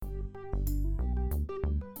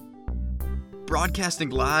broadcasting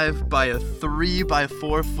live by a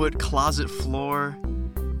 3-by-4-foot closet floor.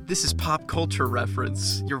 This is Pop Culture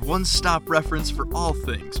Reference, your one-stop reference for all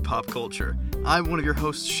things pop culture. I'm one of your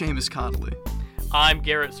hosts, Seamus Connolly. I'm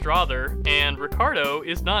Garrett Strother, and Ricardo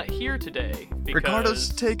is not here today because... Ricardo's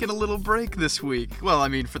taking a little break this week. Well, I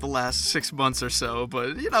mean, for the last 6 months or so,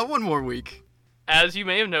 but, one more week. As you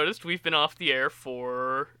may have noticed, we've been off the air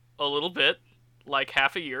for a little bit, like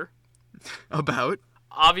half a year. About?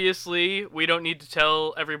 Obviously, we don't need to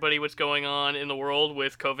tell everybody what's going on in the world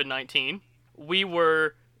with COVID-19. We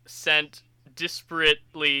were sent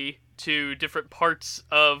disparately to different parts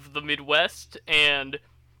of the Midwest and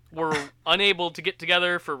were unable to get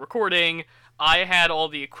together for recording. I had all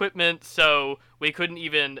the equipment, so we couldn't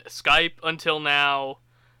even Skype until now.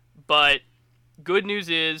 But good news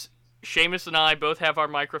is, Seamus and I both have our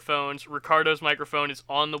microphones. Ricardo's microphone is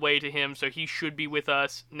on the way to him, so he should be with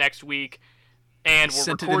us next week. And we're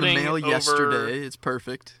sent recording it in the mail yesterday. It's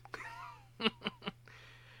perfect.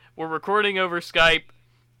 We're recording over Skype,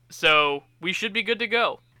 so we should be good to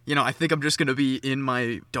go. I think I'm just going to be in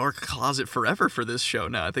my dark closet forever for this show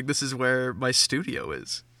now. I think this is where my studio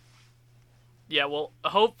is. Yeah, well,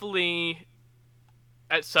 hopefully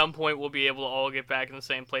at some point we'll be able to all get back in the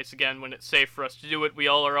same place again when it's safe for us to do it. We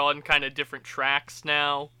all are on kind of different tracks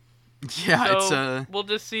now. Yeah, so we'll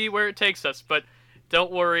just see where it takes us, but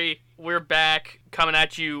don't worry, we're back coming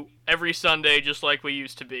at you every Sunday just like we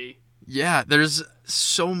used to be. Yeah, there's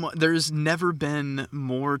never been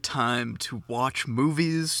more time to watch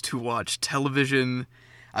movies, to watch television.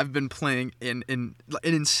 I've been playing an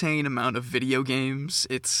insane amount of video games.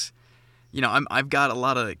 It's, I've got a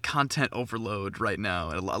lot of content overload right now,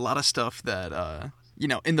 and a lot of stuff that,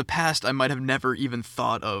 in the past I might have never even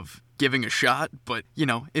thought of giving a shot, but,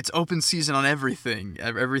 it's open season on everything.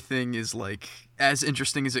 Everything is, as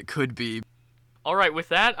interesting as it could be. All right, with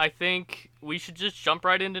that, I think we should just jump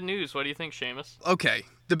right into news. What do you think, Seamus? Okay.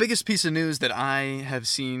 The biggest piece of news that I have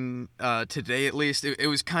seen today, at least, it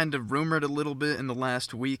was kind of rumored a little bit in the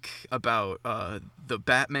last week about the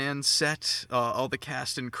Batman set. All the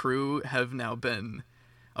cast and crew have now been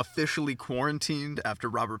officially quarantined after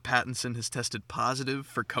Robert Pattinson has tested positive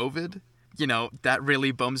for COVID. That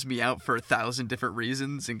really bums me out for 1,000 different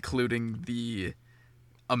reasons, including the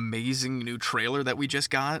amazing new trailer that we just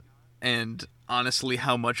got. And honestly,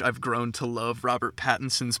 how much I've grown to love Robert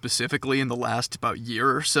Pattinson specifically in the last about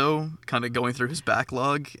year or so, kind of going through his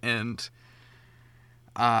backlog. And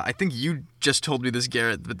I think you just told me this,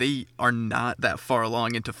 Garrett, but they are not that far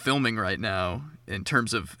along into filming right now in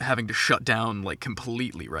terms of having to shut down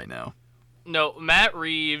completely right now. No, Matt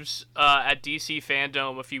Reeves at DC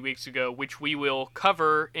Fandom a few weeks ago, which we will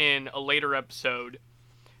cover in a later episode,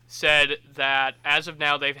 said that as of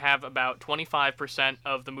now they have about 25%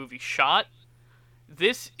 of the movie shot.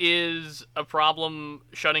 This is a problem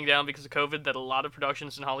shutting down because of COVID that a lot of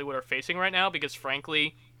productions in Hollywood are facing right now because,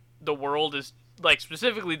 frankly, the world is,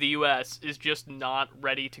 specifically the US, is just not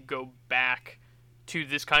ready to go back to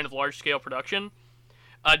this kind of large-scale production.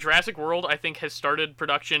 Jurassic World, I think, has started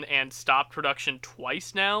production and stopped production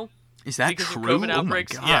twice now. Is that because true? Of COVID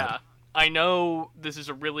outbreaks. Oh my God. Yeah. I know this is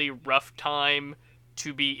a really rough time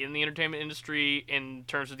to be in the entertainment industry in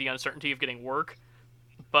terms of the uncertainty of getting work,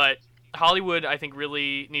 but Hollywood, I think,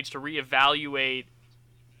 really needs to reevaluate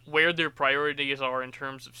where their priorities are in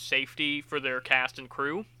terms of safety for their cast and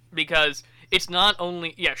crew, because it's not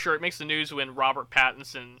only, sure, it makes the news when Robert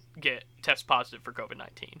Pattinson tests positive for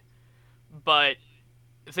COVID-19, but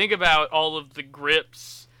think about all of the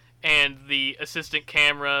grips and the assistant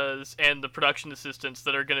cameras and the production assistants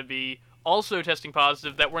that are going to be also testing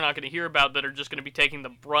positive that we're not going to hear about, that are just going to be taking the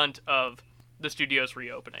brunt of the studios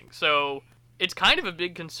reopening. So it's kind of a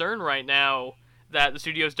big concern right now that the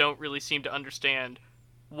studios don't really seem to understand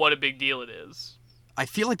what a big deal it is. I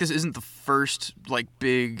feel like this isn't the first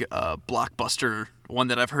big blockbuster one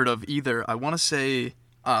that I've heard of either. I want to say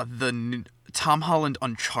the Tom Holland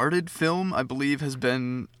Uncharted film, I believe, has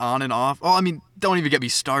been on and off. Oh, I mean, don't even get me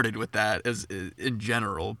started with that as in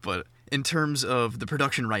general, but in terms of the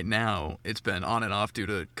production right now, it's been on and off due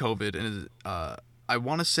to COVID. And I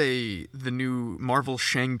want to say the new Marvel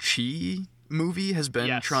Shang-Chi movie has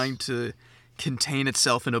been trying to contain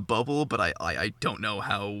itself in a bubble, but I don't know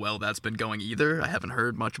how well that's been going either. I haven't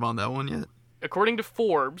heard much on that one yet. According to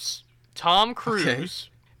Forbes, Tom Cruise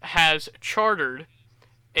has chartered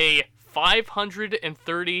a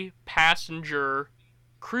 530-passenger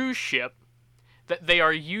cruise ship that they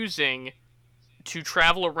are using to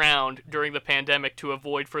travel around during the pandemic to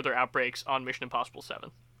avoid further outbreaks on Mission Impossible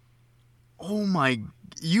 7. Oh my...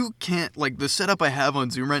 You can't... the setup I have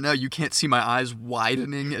on Zoom right now, you can't see my eyes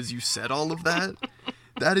widening as you said all of that.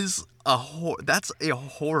 That is that's a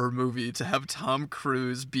horror movie to have Tom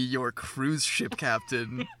Cruise be your cruise ship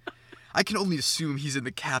captain. I can only assume he's in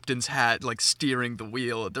the captain's hat, like steering the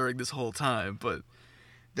wheel during this whole time, but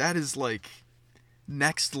that is like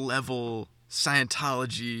next level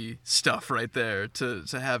Scientology stuff right there to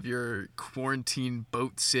have your quarantine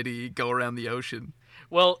boat city go around the ocean.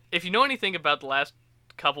 Well, if you know anything about the last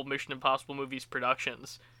couple Mission Impossible movies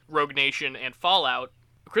productions, Rogue Nation and Fallout,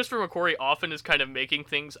 Christopher McQuarrie often is kind of making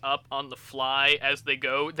things up on the fly as they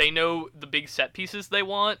go. They know the big set pieces they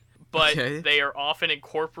want, but they are often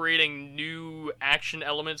incorporating new action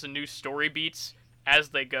elements and new story beats as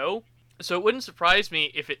they go. So it wouldn't surprise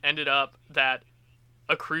me if it ended up that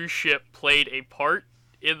a cruise ship played a part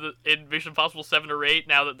in Mission Impossible 7 or 8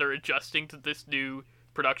 now that they're adjusting to this new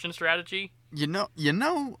production strategy. You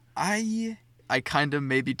know, I kind of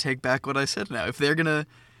maybe take back what I said now. If they're gonna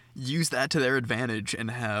use that to their advantage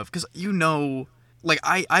and have, because like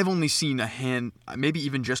I've only seen maybe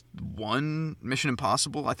even just one Mission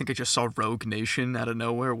Impossible. I think I just saw Rogue Nation out of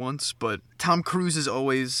nowhere once, but Tom Cruise is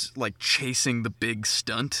always like chasing the big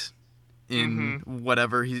stunt in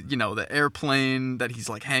whatever the airplane that he's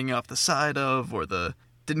like hanging off the side of, or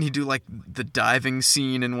didn't he do like the diving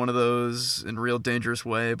scene in one of those in Real Dangerous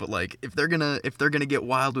Way? But like if they're gonna get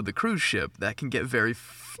wild with the cruise ship, that can get very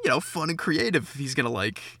fun and creative. If he's gonna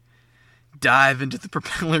like dive into the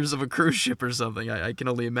propellers of a cruise ship or something, I can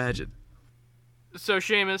only imagine. So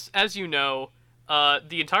Seamus, as you know,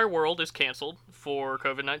 the entire world is canceled for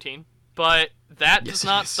COVID-19, but that does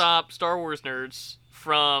not stop Star Wars nerds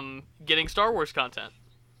from getting Star Wars content.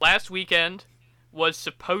 Last weekend was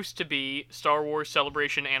supposed to be Star Wars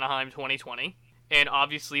Celebration Anaheim 2020, and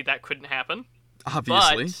obviously that couldn't happen.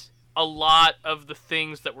 Obviously. But a lot of the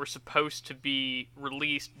things that were supposed to be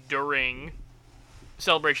released during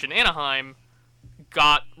Celebration Anaheim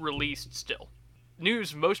got released still.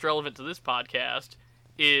 News most relevant to this podcast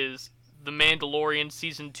is The Mandalorian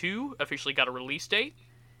Season 2 officially got a release date.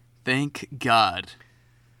 Thank God.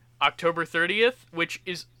 October 30th, which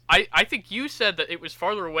is, I think you said that it was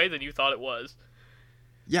farther away than you thought it was.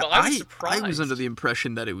 Yeah, well, I was surprised. I was under the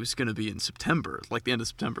impression that it was going to be in September, like the end of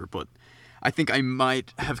September, but I think I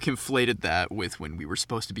might have conflated that with when we were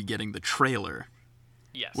supposed to be getting the trailer.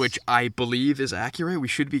 Yes. Which I believe is accurate. We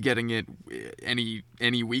should be getting it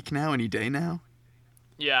any week now, any day now.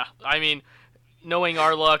 Yeah, I mean, knowing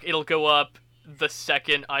our luck, it'll go up the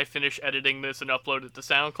second I finish editing this and upload it to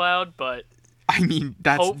SoundCloud, but I mean,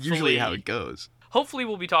 that's usually how it goes. Hopefully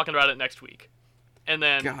we'll be talking about it next week. And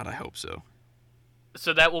then God, I hope so.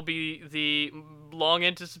 So that will be the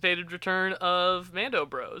long-anticipated return of Mando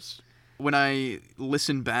Bros. When I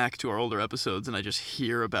listen back to our older episodes and I just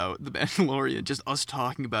hear about The Mandalorian, just us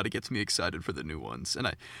talking about it gets me excited for the new ones.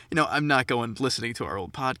 And I'm not going listening to our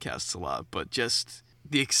old podcasts a lot, but just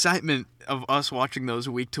the excitement of us watching those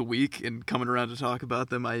week to week and coming around to talk about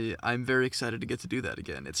them, I'm very excited to get to do that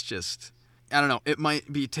again. It's just, I don't know, it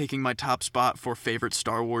might be taking my top spot for favorite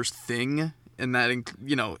Star Wars thing, and that,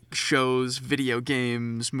 shows, video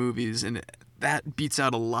games, movies, and that beats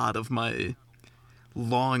out a lot of my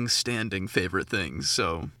long-standing favorite things,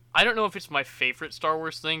 so I don't know if it's my favorite Star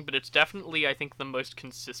Wars thing, but it's definitely, I think, the most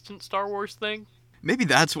consistent Star Wars thing. Maybe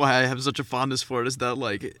that's why I have such a fondness for it, is that,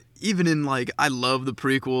 like, even in, like, I love the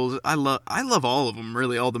prequels, I love all of them,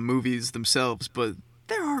 really, all the movies themselves, but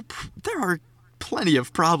there are plenty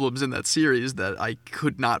of problems in that series that I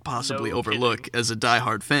could not possibly overlook as a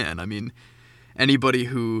diehard fan. I mean, anybody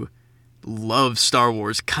who loves Star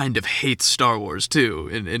Wars kind of hates Star Wars, too,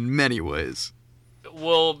 in many ways.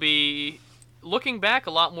 We'll be looking back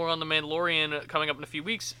a lot more on The Mandalorian coming up in a few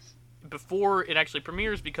weeks before it actually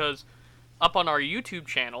premieres, because up on our YouTube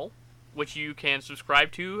channel, which you can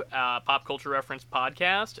subscribe to, Pop Culture Reference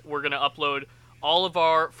Podcast, we're going to upload all of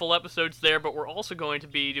our full episodes there, but we're also going to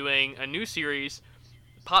be doing a new series,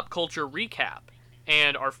 Pop Culture Recap.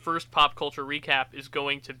 And our first Pop Culture Recap is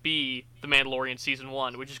going to be The Mandalorian Season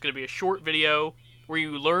 1, which is going to be a short video where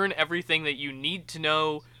you learn everything that you need to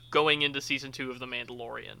know going into Season 2 of The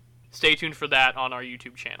Mandalorian. Stay tuned for that on our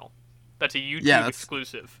YouTube channel. That's a YouTube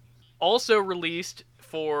exclusive. Also released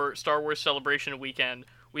for Star Wars Celebration weekend,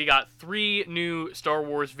 we got 3 new Star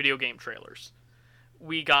Wars video game trailers.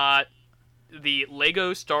 We got the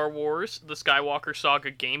Lego Star Wars The Skywalker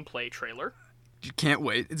Saga gameplay trailer. You can't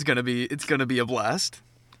wait. It's gonna be a blast.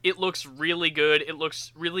 It looks really good. It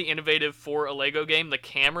looks really innovative for a Lego game. The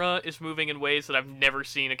camera is moving in ways that I've never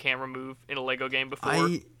seen a camera move in a Lego game before.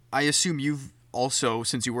 I assume you've also,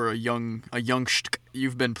 since you were a youngst,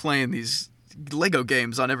 you've been playing these Lego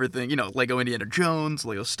games on everything. Lego Indiana Jones,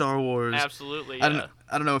 Lego Star Wars. Absolutely, yeah.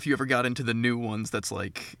 I don't know if you ever got into the new ones that's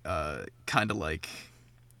like, kind of like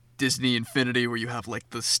Disney Infinity where you have like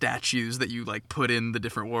the statues that you like put in the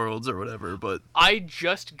different worlds or whatever, but I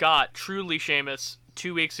just got, truly Seamus,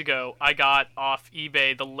 2 weeks ago, I got off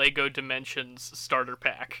eBay the Lego Dimensions starter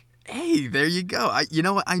pack. hey, there you go. You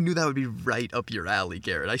know what? I knew that would be right up your alley,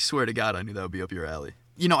 Garrett. I swear to God, I knew that would be up your alley.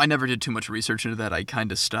 You know, I never did too much research into that. I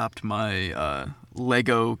kind of stopped my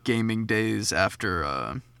Lego gaming days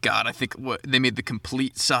after, God, I think they made the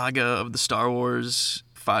complete saga of the Star Wars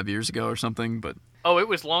 5 years ago or something, but... Oh, it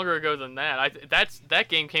was longer ago than that. That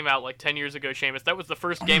game came out like 10 years ago, Seamus. That was the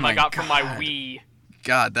first game I got from my Wii.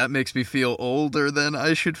 God, that makes me feel older than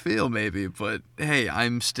I should feel, maybe. But hey,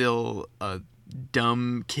 I'm still a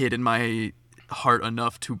dumb kid in my heart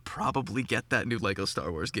enough to probably get that new Lego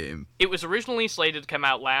Star Wars game. It was originally slated to come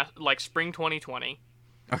out spring 2020.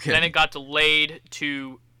 Okay. Then it got delayed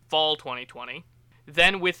to fall 2020.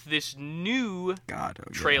 Then with this new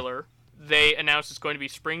trailer, they announced it's going to be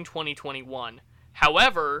spring 2021.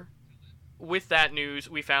 However, with that news,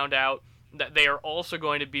 we found out that they are also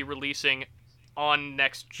going to be releasing on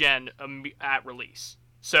next gen at release.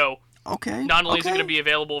 So, not only is it going to be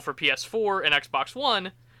available for PS4 and Xbox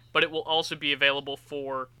One, but it will also be available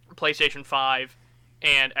for PlayStation 5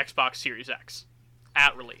 and Xbox Series X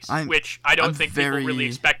at release, which I don't think people really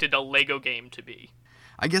expected a Lego game to be.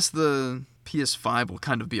 I guess the PS5 will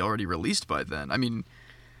kind of be already released by then. I mean,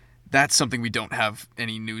 that's something we don't have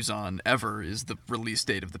any news on ever, is the release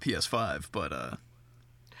date of the PS5, but...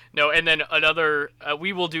 No, and then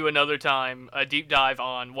we will do another time a deep dive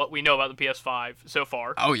on what we know about the PS5 so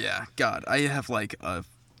far. Oh yeah, God, I have like a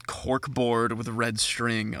cork board with red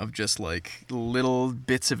string of just like little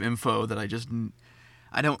bits of info that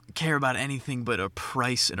I don't care about anything but a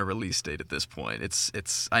price and a release date at this point.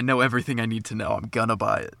 I know everything I need to know. I'm gonna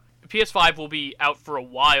buy it. PS5 will be out for a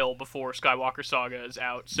while before Skywalker Saga is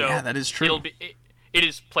out, so yeah, that is true. It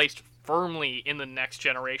is placed firmly in the next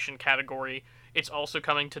generation category. It's also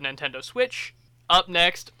coming to Nintendo Switch. Up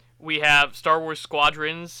next, we have Star Wars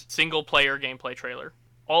Squadrons single-player gameplay trailer.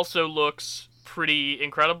 Also looks pretty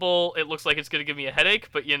incredible. It looks like it's going to give me a headache,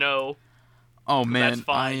 but oh man, that's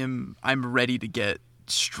fine. I'm ready to get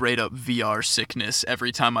straight up VR sickness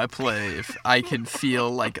every time I play. If I can feel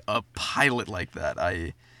like a pilot like that.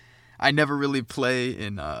 I never really play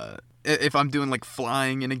in if I'm doing like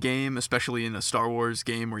flying in a game, especially in a Star Wars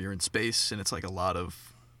game where you're in space and it's like a lot of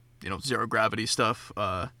zero gravity stuff.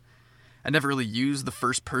 I never really use the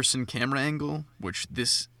first person camera angle, which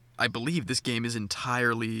I believe this game is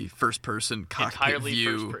entirely first person cockpit view.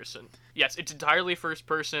 Entirely first person. Yes, it's entirely first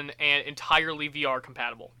person and entirely VR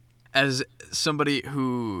compatible. As somebody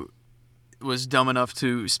who was dumb enough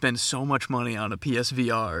to spend so much money on a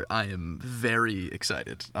PSVR, I am very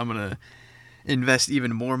excited. I'm gonna invest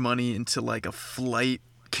even more money into like a flight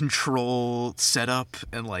control setup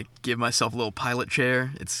and like give myself a little pilot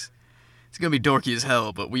chair. It's gonna be dorky as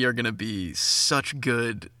hell, but we are gonna be such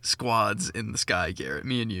good squads in the sky, Garrett.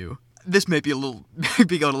 Me and you. This may be going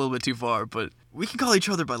a little bit too far, but we can call each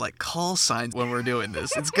other by like call signs when we're doing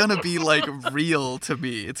this. It's gonna be like real to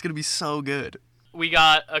me. It's gonna be so good. We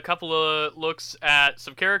got a couple of looks at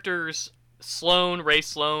some characters. Rey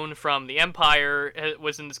Sloane from the Empire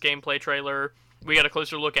was in this gameplay trailer. We got a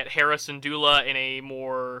closer look at Hera Syndulla in a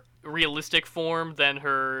more realistic form than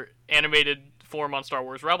her animated form on Star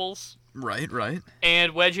Wars Rebels. Right.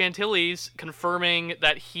 And Wedge Antilles confirming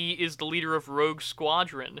that he is the leader of Rogue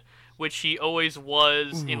Squadron, which he always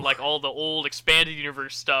was in like all the old expanded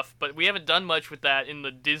universe stuff, but we haven't done much with that in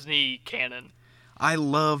the Disney canon. I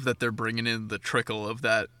love that they're bringing in the trickle of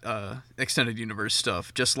that extended universe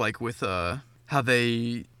stuff, just like with how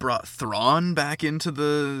they brought Thrawn back into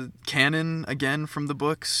the canon again from the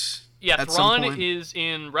books. Yeah, Thrawn is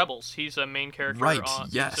in Rebels. He's a main character. Right,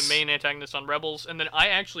 yes. He's a main antagonist on Rebels. And then I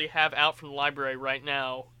actually have out from the library right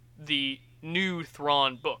now the new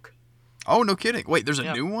Thrawn book. Oh, no kidding. Wait, there's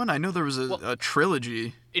a new one? I know there was a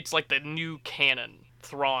trilogy. It's like the new canon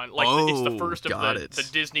Thrawn. Like, it's the first of the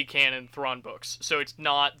Disney canon Thrawn books. So it's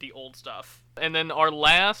not the old stuff. And then our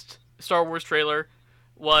last Star Wars trailer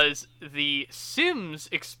was the Sims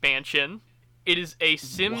expansion. It is a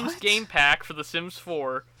Sims game pack for The Sims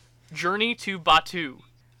 4, Journey to Batuu.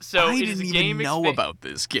 So I didn't even know about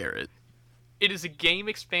this, Garrett. It is a game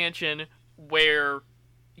expansion where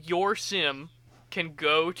your Sim can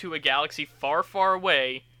go to a galaxy far, far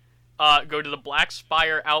away, go to the Black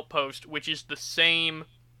Spire Outpost, which is the same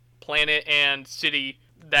planet and city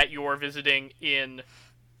that you're visiting in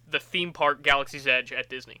the theme park Galaxy's Edge at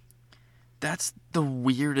Disney. That's the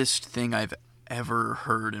weirdest thing I've ever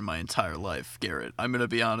heard in my entire life, Garrett. I'm gonna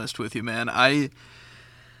be honest with you, man. I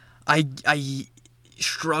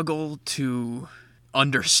struggle to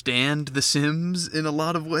understand The Sims in a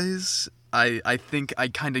lot of ways. I think I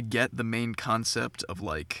kind of get the main concept of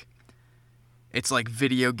like, it's like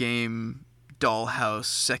video game, Dollhouse,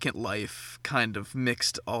 Second Life kind of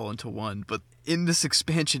mixed all into one. But in this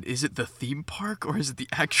expansion, is it the theme park or is it the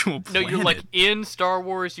actual planet? No, you're like in Star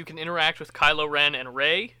Wars. You can interact with Kylo Ren and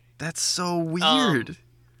Rey. That's so weird.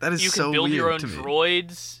 That is so weird. You can build your own to me.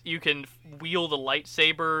 droids. You can wield a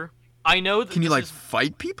lightsaber. I know that. Can you like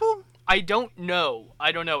fight people? I don't know.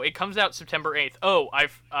 It comes out September 8th. Oh,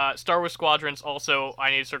 Star Wars Squadrons also,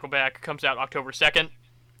 I need to circle back, comes out October 2nd.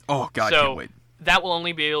 Oh, God, I can't wait. That will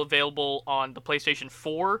only be available on the PlayStation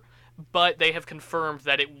 4, but they have confirmed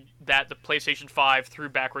that the PlayStation 5 through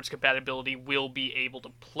backwards compatibility will be able to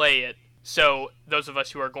play it. So those of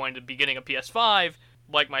us who are going to be getting a PS5,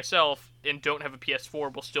 like myself, and don't have a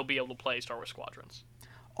PS4 will still be able to play Star Wars Squadrons.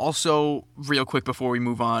 Also, real quick before we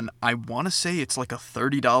move on, I want to say it's like a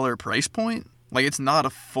 $30 price point. Like, it's not a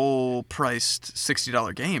full-priced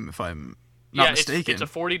 $60 game, if I'm not mistaken. It's a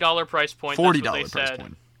 $40 price point. $40 That's what they price said.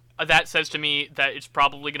 point. That says to me that it's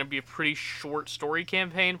probably going to be a pretty short story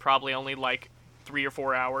campaign, probably only like 3 or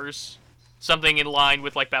 4 hours. Something in line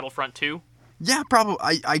with like Battlefront 2. Yeah,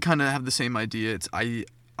 probably. I kind of have the same idea. I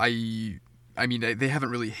mean, they haven't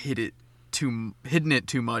really hidden it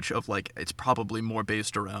too much of like, it's probably more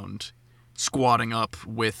based around squatting up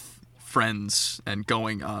with friends and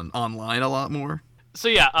going online a lot more. So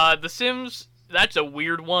yeah, The Sims, that's a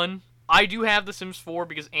weird one. I do have The Sims 4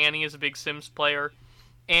 because Annie is a big Sims player.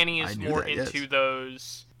 Annie is more into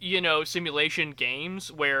those, simulation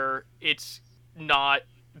games where it's not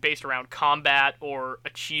based around combat or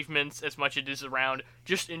achievements as much as it is around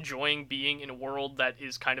just enjoying being in a world that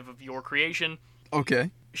is kind of your creation.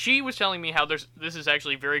 Okay. She was telling me how this is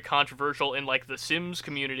actually very controversial in like the Sims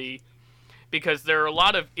community because there are a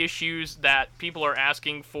lot of issues that people are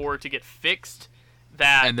asking for to get fixed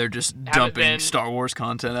and they're just dumping Star Wars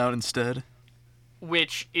content out instead,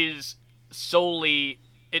 which is solely,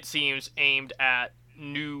 it seems, aimed at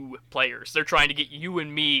new players. They're trying to get you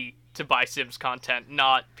and me to buy Sims content,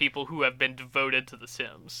 not people who have been devoted to the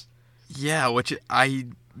Sims. Yeah, which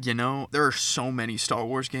there are so many Star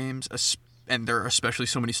Wars games, and there are especially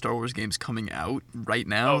so many Star Wars games coming out right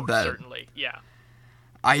now that certainly, yeah.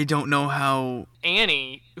 I don't know how...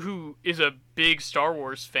 Annie, who is a big Star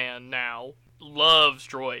Wars fan now, loves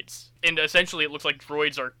droids. And essentially it looks like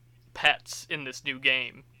droids are pets in this new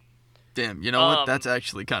game. Damn, you know what? That's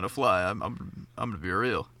actually kind of fly. I'm gonna be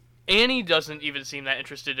real. Annie doesn't even seem that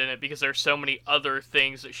interested in it because there's so many other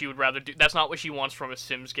things that she would rather do. That's not what she wants from a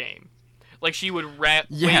Sims game. Like, she would way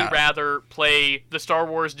rather play the Star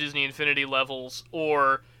Wars Disney Infinity levels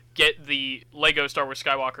or get the Lego Star Wars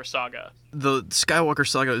Skywalker Saga. The Skywalker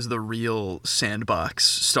Saga is the real sandbox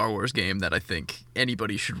Star Wars game that I think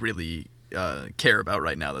anybody should really care about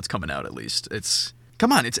right now that's coming out, at least.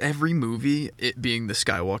 Come on, it's every movie, it being the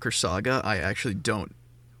Skywalker Saga. I actually don't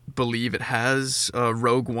believe it has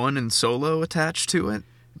Rogue One and Solo attached to it,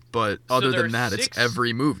 but other than that, it's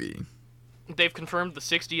every movie. They've confirmed the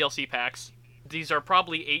 6 DLC packs. These are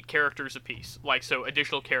probably 8 characters apiece, so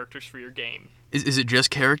additional characters for your game. Is it just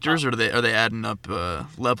characters, or are they adding up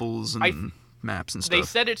levels and maps and stuff? They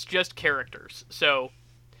said it's just characters. So,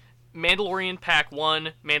 Mandalorian Pack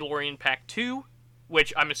 1, Mandalorian Pack 2,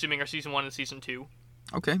 which I'm assuming are Season 1 and Season 2.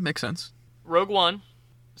 Okay, makes sense. Rogue One,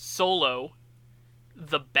 Solo,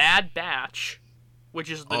 The Bad Batch, which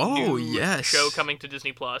is the new show coming to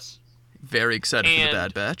Disney+. Very excited for The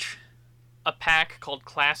Bad Batch. A pack called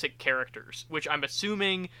Classic Characters, which I'm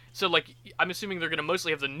assuming... I'm assuming they're going to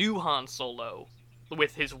mostly have the new Han Solo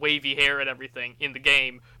with his wavy hair and everything in the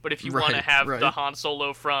game, but if you want to have the Han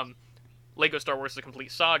Solo from Lego Star Wars The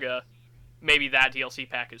Complete Saga, maybe that DLC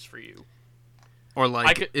pack is for you. Or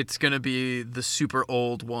it's going to be the super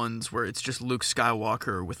old ones where it's just Luke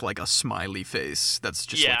Skywalker with a smiley face that's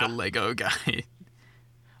just like a Lego guy.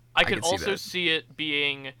 I could also see it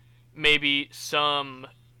being maybe some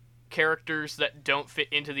characters that don't fit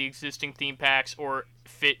into the existing theme packs or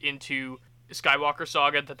fit into Skywalker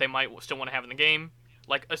Saga that they might still want to have in the game.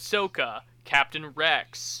 Like Ahsoka, Captain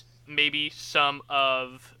Rex, maybe some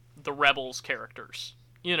of the Rebels characters.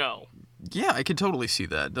 Yeah, I could totally see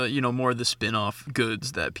that. More of the spin-off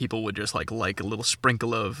goods that people would just like a little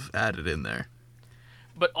sprinkle of added in there.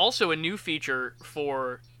 But also a new feature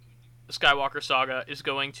for Skywalker Saga is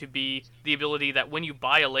going to be the ability that when you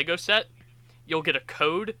buy a Lego set, you'll get a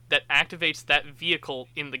code that activates that vehicle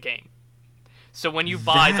in the game. So when you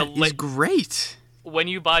buy great. When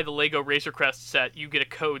you buy the Lego Razor Crest set, you get a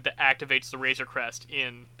code that activates the Razor Crest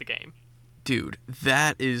in the game. Dude,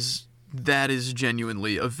 that is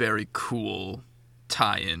genuinely a very cool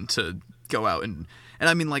tie-in to go out and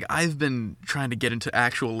I mean, like, I've been trying to get into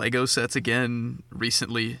actual Lego sets again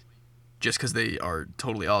recently, just because they are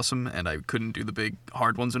totally awesome, and I couldn't do the big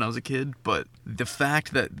hard ones when I was a kid. But the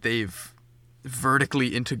fact that they've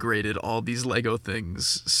vertically integrated all these Lego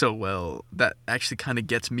things so well, that actually kind of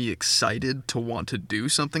gets me excited to want to do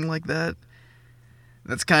something like that.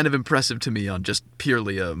 That's kind of impressive to me on just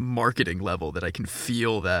purely a marketing level, that I can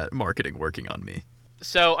feel that marketing working on me.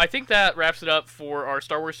 So I think that wraps it up for our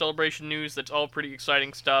Star Wars Celebration news. That's all pretty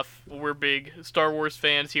exciting stuff. We're big Star Wars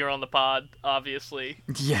fans here on the pod, obviously.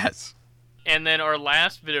 Yes. And then our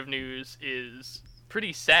last bit of news is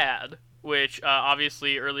pretty sad, which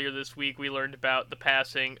obviously earlier this week we learned about the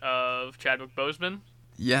passing of Chadwick Boseman.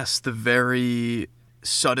 Yes, the very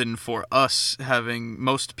sudden for us,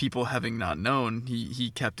 most people having not known. He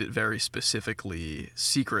kept it very specifically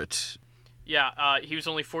secret. Yeah, he was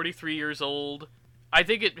only 43 years old. I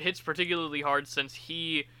think it hits particularly hard since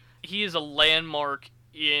he is a landmark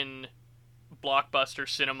in blockbuster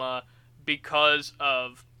cinema because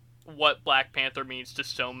of what Black Panther means to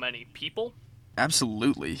so many people.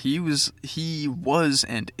 Absolutely. He was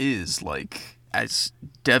and is, like, as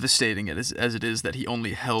devastating as it is that he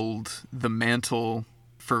only held the mantle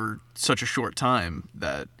for such a short time,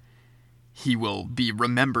 that he will be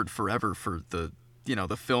remembered forever for the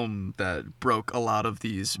film that broke a lot of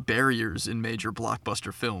these barriers in major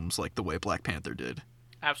blockbuster films, like the way Black Panther did.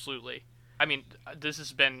 Absolutely. I mean, this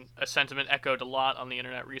has been a sentiment echoed a lot on the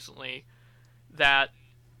internet recently, that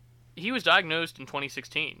he was diagnosed in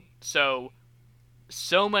 2016. So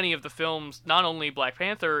many of the films, not only Black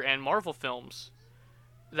Panther and Marvel films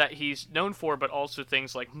that he's known for, but also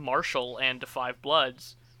things like Marshall and Da 5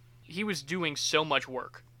 Bloods, he was doing so much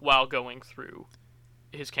work while going through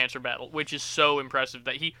his cancer battle, which is so impressive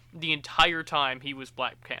that the entire time he was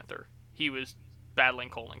Black Panther, he was battling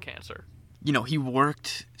colon cancer. He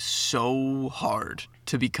worked so hard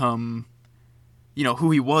to become,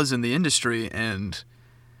 who he was in the industry, and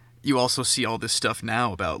you also see all this stuff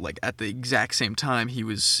now about, like, at the exact same time he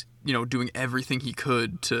was, doing everything he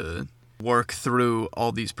could to work through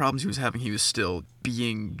all these problems he was having. He was still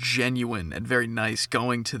being genuine and very nice,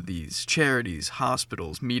 going to these charities,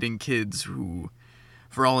 hospitals, meeting kids who,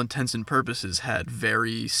 for all intents and purposes, had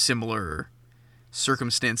very similar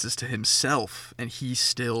circumstances to himself, and he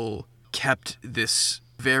still kept this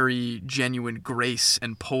very genuine grace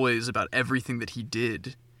and poise about everything that he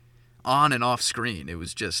did, on and off screen. It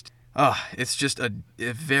was just, it's just a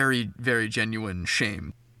very, very genuine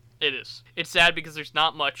shame. It is. It's sad because there's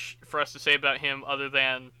not much for us to say about him other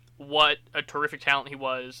than what a terrific talent he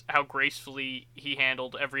was, how gracefully he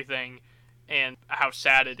handled everything, and how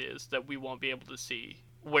sad it is that we won't be able to see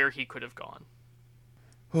where he could have gone.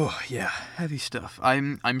 Oh, yeah, heavy stuff.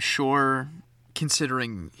 I'm sure,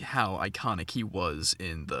 considering how iconic he was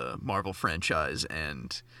in the Marvel franchise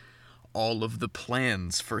and all of the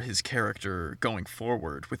plans for his character going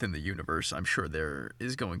forward within the universe, I'm sure there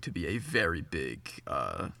is going to be a very big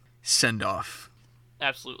send-off.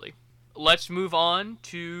 Absolutely. Let's move on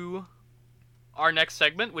to our next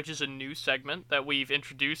segment, which is a new segment that we've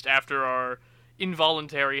introduced after our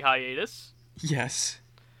involuntary hiatus. Yes.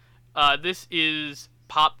 This is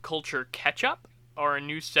Pop Culture Catch-Up, our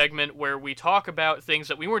new segment where we talk about things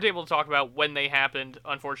that we weren't able to talk about when they happened,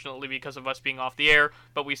 unfortunately, because of us being off the air,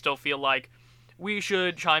 but we still feel like we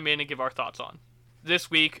should chime in and give our thoughts on.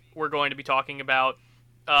 This week, we're going to be talking about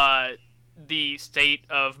the state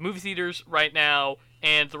of movie theaters right now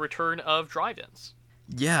and the return of drive-ins.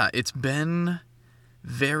 Yeah, it's been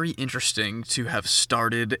very interesting to have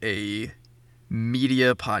started a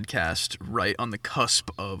media podcast right on the cusp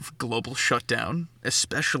of global shutdown,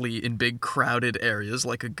 especially in big crowded areas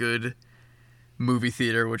like a good movie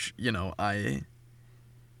theater, which, I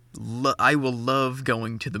will love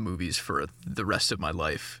going to the movies for the rest of my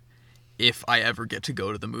life. If I ever get to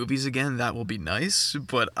go to the movies again, that will be nice,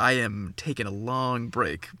 but I am taking a long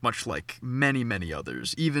break, much like many, many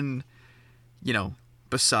others, even,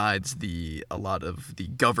 besides a lot of the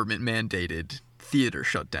government-mandated theater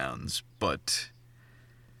shutdowns. But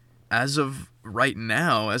as of right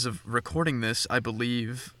now, as of recording this, I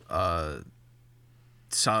believe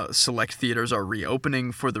select theaters are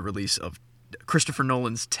reopening for the release of Christopher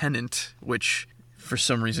Nolan's Tenet, which for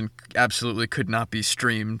some reason absolutely could not be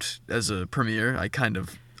streamed as a premiere. I kind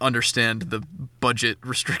of understand the budget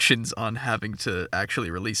restrictions on having to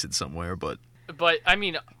actually release it somewhere, but I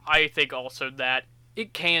mean, I think also that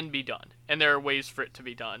it can be done, and there are ways for it to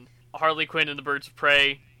be done. Harley Quinn and the Birds of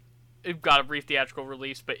Prey, it got a brief theatrical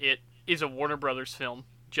release, but it is a Warner Brothers film,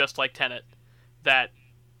 just like Tenet, that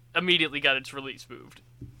immediately got its release moved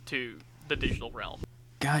to the digital realm.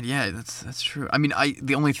 God, yeah, that's true. I mean,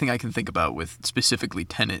 the only thing I can think about with specifically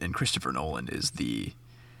Tenet and Christopher Nolan is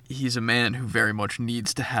he's a man who very much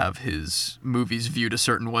needs to have his movies viewed a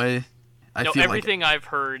certain way. I No, feel everything I've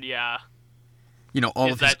heard, yeah, all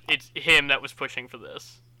is of that it's him that was pushing for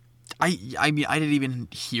this. I mean, I didn't even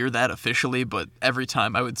hear that officially, but every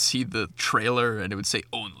time I would see the trailer and it would say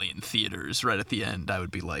only in theaters right at the end, I would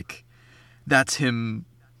be like, that's him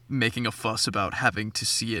making a fuss about having to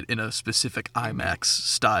see it in a specific IMAX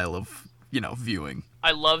style of, viewing.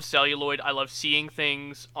 I love celluloid. I love seeing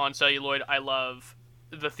things on celluloid. I love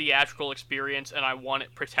the theatrical experience, and I want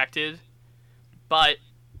it protected. But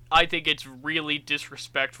I think it's really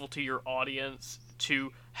disrespectful to your audience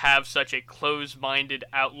to have such a closed-minded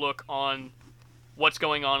outlook on what's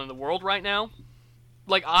going on in the world right now.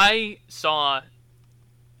 Like, I saw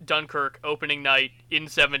Dunkirk opening night in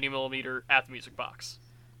 70mm at the Music Box.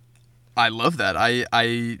 I love that.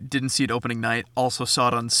 I didn't see it opening night. Also saw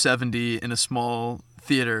it on 70 in a small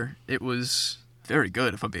theater. It was very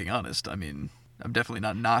good, if I'm being honest. I mean, I'm definitely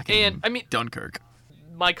not knocking Dunkirk.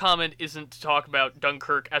 My comment isn't to talk about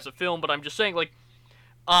Dunkirk as a film, but I'm just saying, like,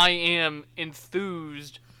 I am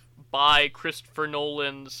enthused by Christopher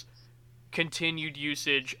Nolan's continued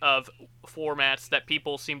usage of formats that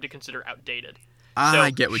people seem to consider outdated.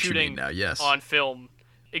 I get what you mean now, yes. On film,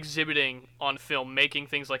 exhibiting on film, making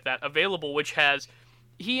things like that available, which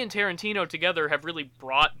he and Tarantino together have really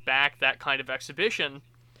brought back that kind of exhibition,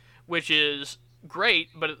 which is great,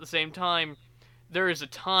 but at the same time, there is a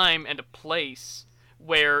time and a place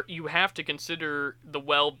where you have to consider the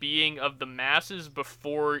well-being of the masses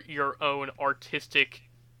before your own artistic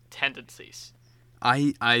tendencies.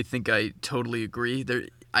 I think I totally agree.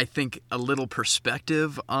 I think a little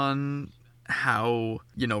perspective on how,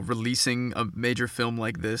 releasing a major film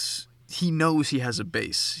like this, he knows he has a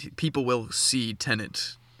base. People will see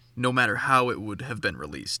Tenet no matter how it would have been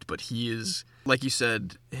released, but he is, like you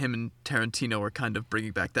said, him and Tarantino are kind of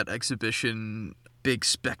bringing back that exhibition, big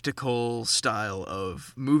spectacle style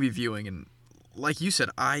of movie viewing, and like you said,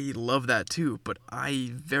 I love that too, but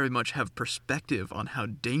I very much have perspective on how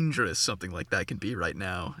dangerous something like that can be right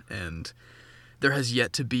now, and there has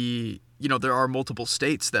yet to be, there are multiple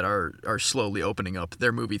states that are slowly opening up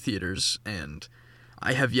their movie theaters, and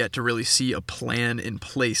I have yet to really see a plan in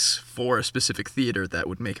place for a specific theater that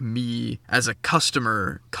would make me, as a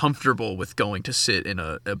customer, comfortable with going to sit in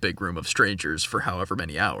a big room of strangers for however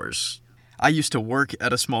many hours. I used to work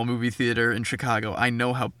at a small movie theater in Chicago. I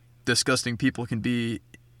know how disgusting people can be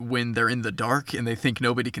when they're in the dark and they think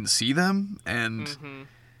nobody can see them, and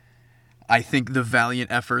I think the valiant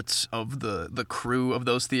efforts of the crew of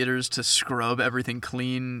those theaters to scrub everything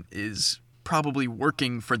clean is probably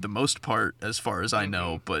working for the most part, as far as I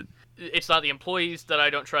know, but it's not the employees that I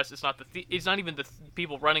don't trust. It's not it's not even the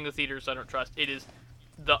people running the theaters I don't trust. It is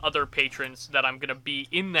the other patrons that I'm going to be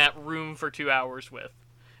in that room for 2 hours with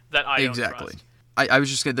that I don't trust. I was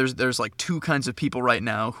just saying, there's like two kinds of people right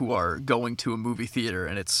now who are going to a movie theater,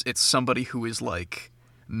 and it's somebody who is like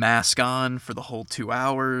mask on for the whole 2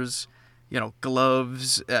 hours,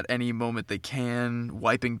 gloves at any moment they can,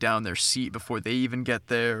 wiping down their seat before they even get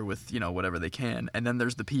there with, whatever they can. And then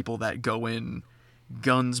there's the people that go in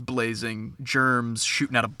guns blazing, germs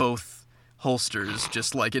shooting out of both holsters,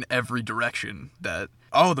 just like in every direction, that,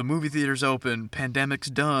 oh, the movie theater's open, pandemic's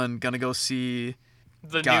done, gonna go see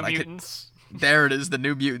the New Mutants. There it is, the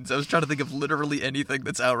New Mutants. I was trying to think of literally anything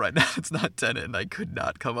that's out right now. It's not Tenet, and I could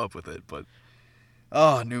not come up with it, but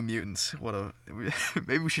New Mutants.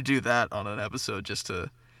 Maybe we should do that on an episode just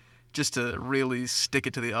to really stick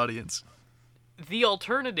it to the audience. The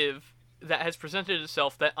alternative that has presented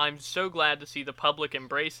itself that I'm so glad to see the public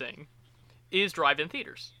embracing is drive-in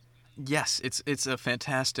theaters. Yes, it's a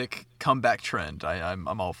fantastic comeback trend.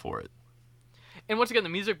 I'm all for it. And once again, the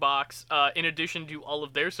Music Box, in addition to all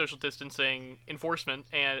of their social distancing enforcement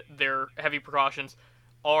and their heavy precautions,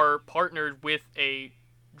 are partnered with a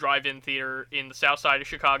drive-in theater in the south side of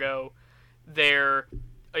Chicago. There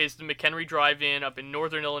is the McHenry Drive-In up in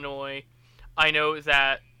northern Illinois. I know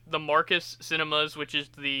that the Marcus Cinemas, which is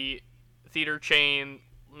the theater chain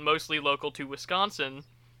mostly local to Wisconsin,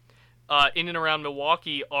 in and around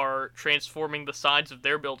Milwaukee, are transforming the sides of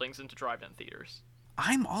their buildings into drive-in theaters.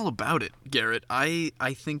 I'm all about it, Garrett. I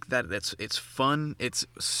think that it's fun. It's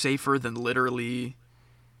safer than literally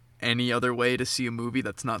any other way to see a movie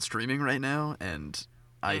that's not streaming right now, and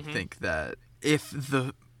I think that if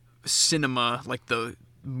the cinema, like the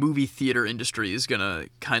movie theater industry, is gonna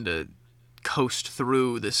kind of coast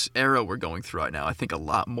through this era we're going through right now, I think a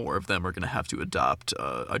lot more of them are gonna have to adopt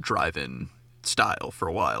a drive-in style for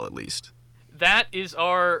a while, at least. that is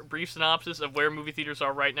our brief synopsis of where movie theaters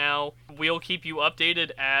are right now. We'll keep you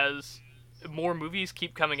updated as more movies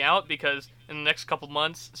keep coming out, because in the next couple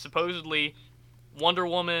months, supposedly, Wonder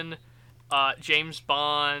Woman, James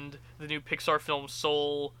Bond, the new Pixar film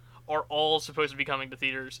Soul are all supposed to be coming to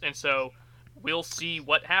theaters, and so we'll see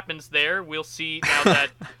what happens there. We'll see now that...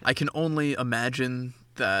 I can only imagine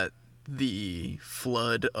that the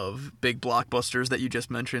flood of big blockbusters that you just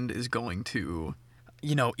mentioned is going to,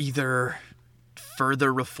 either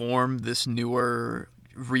further reform this newer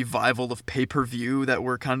revival of pay-per-view that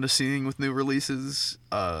we're kind of seeing with new releases,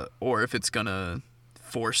 or if it's gonna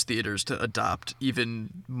force theaters to adopt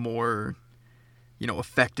even more,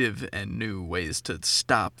 effective and new ways to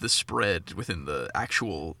stop the spread within the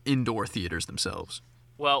actual indoor theaters themselves.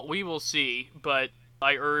 Well, we will see, but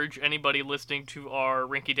I urge anybody listening to our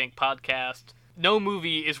Rinky Dink podcast, no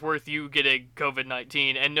movie is worth you getting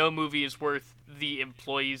COVID-19, and no movie is worth the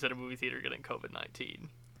employees at a movie theater getting COVID-19.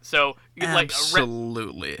 So,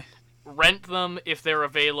 absolutely. Rent them if they're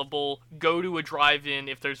available. Go to a drive-in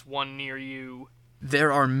if there's one near you.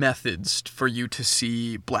 There are methods for you to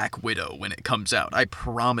see Black Widow when it comes out. I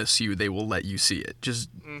promise you they will let you see it. Just,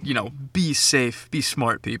 be safe, be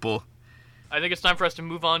smart, people. I think it's time for us to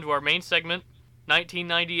move on to our main segment,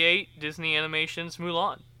 1998 Disney Animation's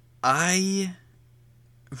Mulan. I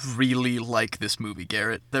really like this movie,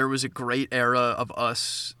 Garrett. There was a great era of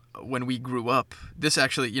us when we grew up. This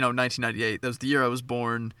actually, 1998, that was the year I was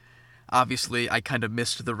born. Obviously, I kind of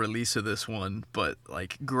missed the release of this one, but,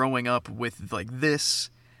 growing up with, this,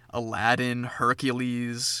 Aladdin,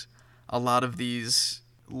 Hercules, a lot of these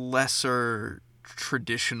lesser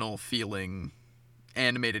traditional feeling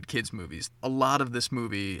animated kids movies. A lot of this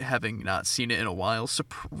movie, having not seen it in a while,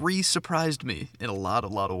 surprised me in a lot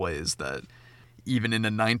of ways that even in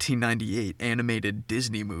a 1998 animated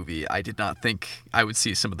Disney movie, I did not think I would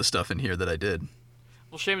see some of the stuff in here that I did.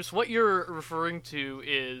 Well, Seamus, what you're referring to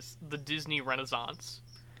is the Disney Renaissance,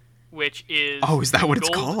 which is... Oh, is that what it's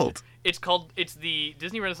called? It's the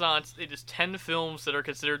Disney Renaissance. It is 10 films that are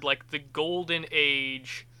considered, the golden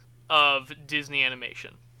age of Disney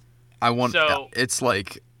animation. It's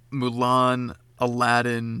Mulan,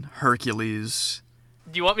 Aladdin, Hercules.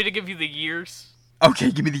 Do you want me to give you the years?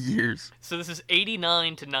 Okay, give me the years. So this is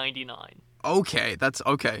 89 to 99. Okay, that's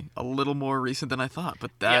okay. A little more recent than I thought, but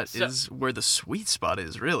that is where the sweet spot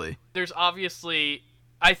is, really. There's obviously...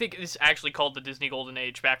 I think it's actually called the Disney Golden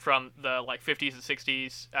Age, back from the 50s and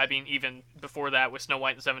 60s. I mean, even before that with Snow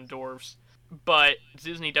White and the Seven Dwarfs. But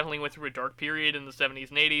Disney definitely went through a dark period in the 70s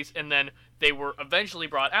and 80s, and then they were eventually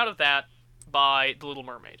brought out of that by The Little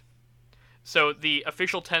Mermaid. So the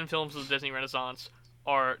official 10 films of the Disney Renaissance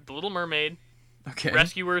are The Little Mermaid,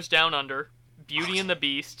 Rescuers Down Under, Beauty and the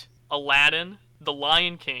Beast, Aladdin, The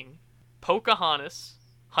Lion King, Pocahontas,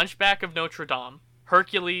 Hunchback of Notre Dame,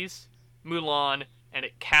 Hercules, Mulan, and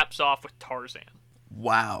it caps off with Tarzan.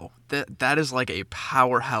 Wow. That is a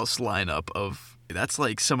powerhouse lineup of... That's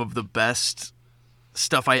some of the best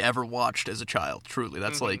stuff I ever watched as a child, truly.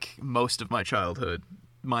 That's most of my childhood,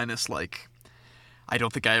 minus I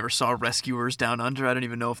don't think I ever saw Rescuers Down Under. I don't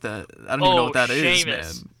even know what that is, man.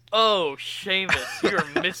 Oh, Seamus,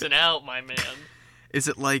 you're missing out, my man. Is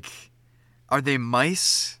it are they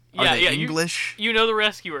mice? Are they English? You know the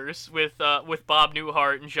Rescuers with Bob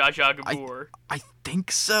Newhart and Zsa Zsa Gabor. I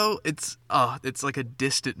think so. It's a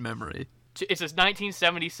distant memory. It's a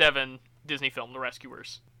 1977 Disney film, The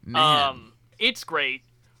Rescuers. Man. It's great,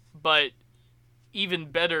 but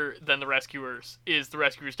even better than The Rescuers is The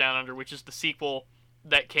Rescuers Down Under, which is the sequel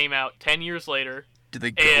that came out 10 years later. Did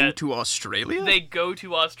they go to Australia? They go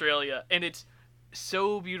to Australia, and it's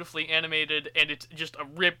so beautifully animated, and it's just a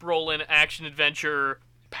rip-rollin' action-adventure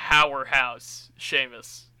powerhouse,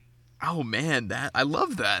 Seamus. Oh, man, I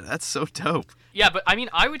love that. That's so dope. Yeah, but,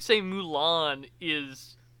 I would say Mulan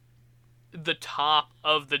is the top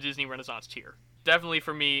of the Disney Renaissance tier. Definitely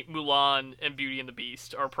for me, Mulan and Beauty and the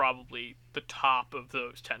Beast are probably the top of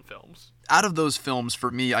those 10 films. Out of those films, for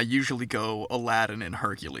me, I usually go Aladdin and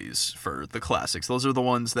Hercules for the classics. Those are the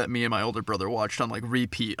ones that me and my older brother watched on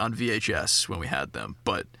repeat on VHS when we had them.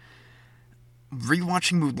 But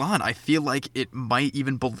rewatching Mulan, I feel like it might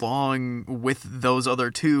even belong with those other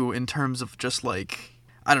two in terms of just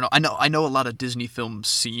I don't know. I know a lot of Disney films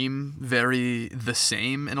seem very the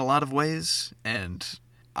same in a lot of ways, and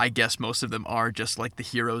I guess most of them are just the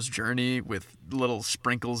hero's journey with little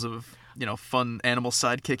sprinkles of, fun animal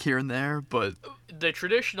sidekick here and there, but... The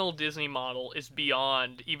traditional Disney model is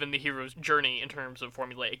beyond even the hero's journey in terms of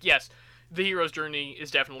formulaic. Yes, the hero's journey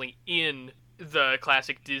is definitely in the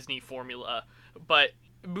classic Disney formula, but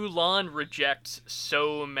Mulan rejects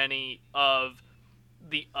so many of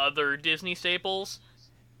the other Disney staples,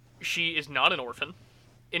 she is not an orphan.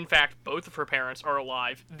 In fact, both of her parents are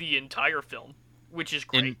alive the entire film, which is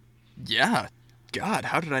great. Yeah, God,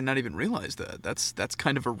 how did I not even realize that? That's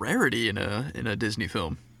kind of a rarity in a Disney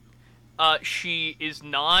film. She is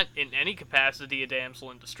not in any capacity a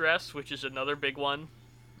damsel in distress, which is another big one.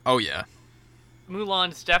 Oh yeah.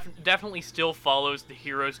 Mulan definitely still follows the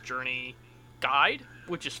hero's journey guide,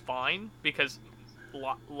 which is fine, because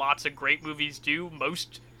lots of great movies do.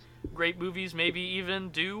 Most great movies maybe even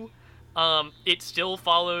do. It still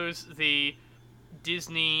follows the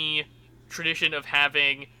Disney tradition of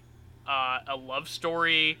having a love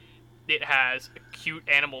story. It has cute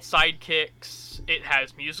animal sidekicks. It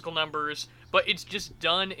has musical numbers, but it's just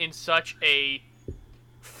done in such a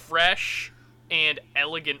fresh and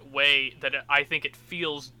elegant way that I think it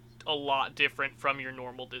feels a lot different from your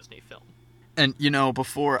normal Disney film. And,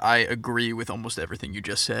 before I agree with almost everything you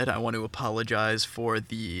just said, I want to apologize for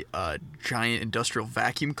the giant industrial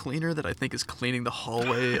vacuum cleaner that I think is cleaning the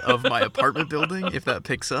hallway of my apartment building, if that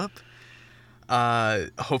picks up.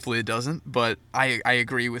 Hopefully it doesn't, but I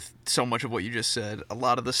agree with so much of what you just said. A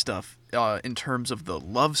lot of the stuff, in terms of the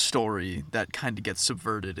love story that kind of gets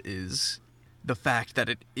subverted is the fact that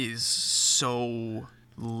it is so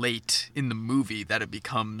late in the movie that it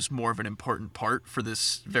becomes more of an important part for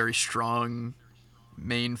this very strong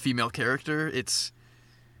main female character. It's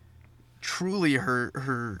truly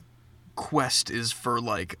her quest is for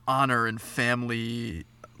like honor and family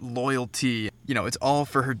loyalty. It's all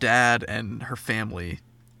for her dad and her family.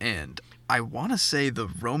 And I want to say the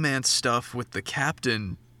romance stuff with the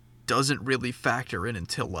captain doesn't really factor in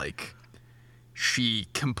until like she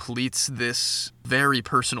completes this very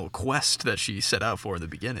personal quest that she set out for in the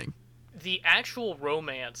beginning. The actual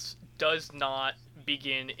romance does not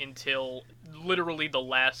begin until literally the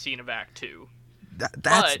last scene of Act 2.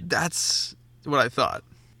 That's what I thought.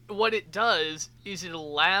 What it does is it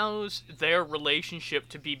allows their relationship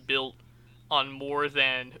to be built on more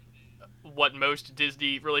than what most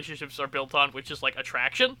Disney relationships are built on, which is like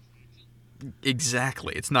attraction.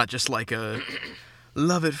 Exactly. It's not just like a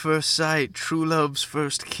love at first sight, true love's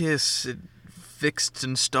first kiss. It fixed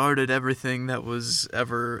and started everything that was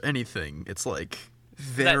ever anything. It's like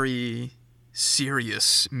very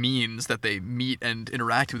serious means that they meet and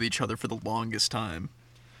interact with each other for the longest time.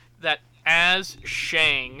 That as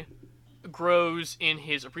Shang grows in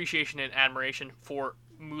his appreciation and admiration for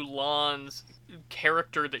Mulan's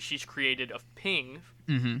character that she's created of Ping,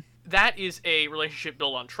 that is a relationship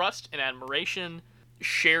built on trust and admiration,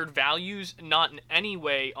 shared values, not in any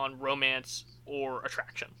way on romance or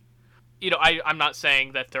attraction. I'm not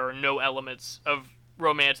saying that there are no elements of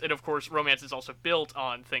romance, and of course romance is also built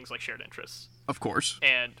on things like shared interests. Of course.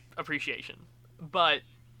 And appreciation. But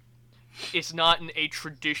it's not in a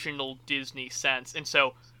traditional Disney sense. And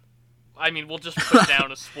so, we'll just put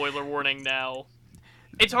down a spoiler warning now.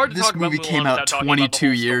 It's hard to talk about Mulan without talking about the whole story. This movie came out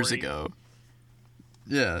 22 years ago.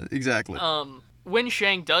 Yeah, exactly. When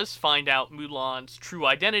Shang does find out Mulan's true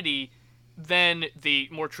identity, then the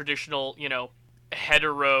more traditional,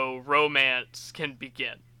 hetero romance can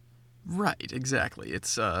begin. Right, exactly.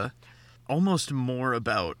 It's almost more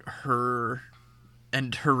about her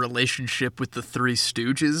and her relationship with the Three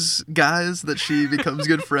Stooges guys that she becomes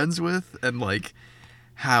good friends with, and like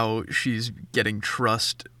how she's getting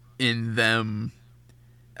trust in them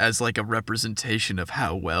as like a representation of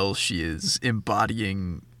how well she is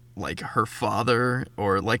embodying like her father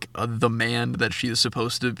or like the man that she is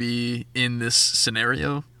supposed to be in this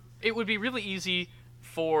scenario. It would be really easy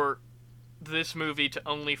for this movie to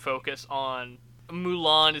only focus on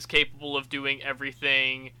Mulan is capable of doing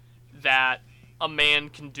everything that a man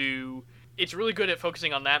can do. It's really good at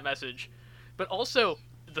focusing on that message. But also,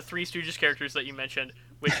 the Three Stooges characters that you mentioned,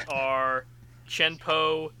 which are Chen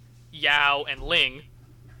Po, Yao, and Ling.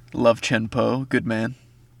 Love Chen Po, good man.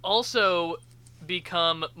 Also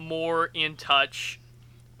become more in touch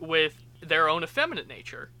with their own effeminate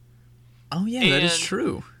nature. Oh yeah, that is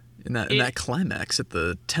true. In that climax at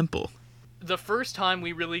the temple. The first time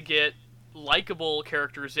we really get likable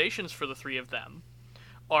characterizations for the three of them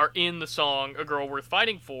are in the song A Girl Worth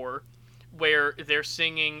Fighting For, where they're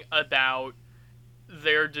singing about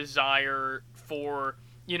their desire for,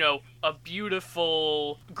 a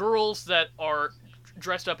beautiful girls that are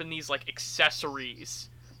dressed up in these like accessories,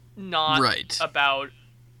 not about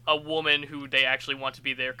a woman who they actually want to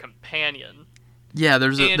be their companion. Yeah,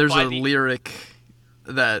 there's a lyric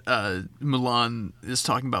that Mulan is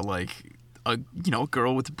talking about, like a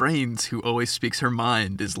girl with brains who always speaks her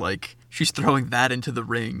mind, is like she's throwing that into the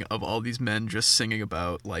ring of all these men just singing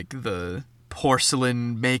about like the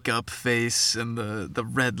porcelain makeup face and the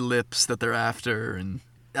red lips that they're after, and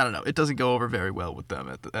I don't know, it doesn't go over very well with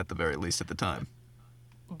them at the very least at the time.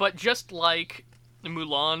 But just like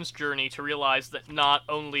Mulan's journey to realize that not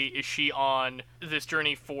only is she on this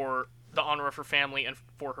journey for the honor of her family and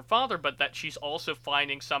for her father, but that she's also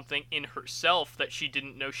finding something in herself that she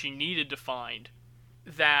didn't know she needed to find,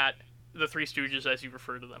 that the Three Stooges, as you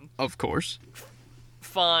refer to them, Of course.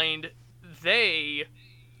 find they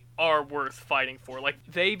are worth fighting for. Like,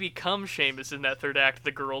 they become Seamus in that third act,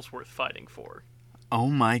 the girl's worth fighting for. Oh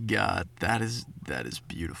my God, that is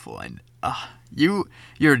beautiful. You're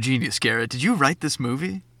a genius, Garrett. Did you write this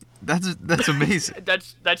movie? That's amazing.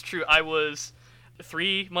 That's true. I was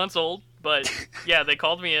 3 months old, but yeah, they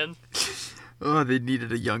called me in. Oh, they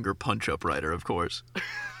needed a younger punch-up writer, of course.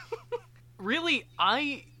 Really,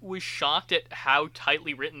 I was shocked at how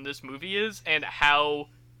tightly written this movie is and how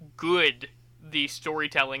good the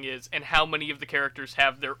storytelling is and how many of the characters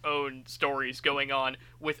have their own stories going on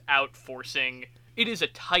without forcing. It is a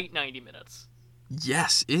tight 90 minutes.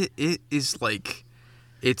 Yes, it is like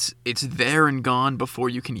it's there and gone before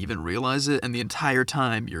you can even realize it, and the entire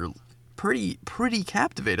time you're pretty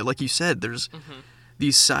captivated. Like you said, there's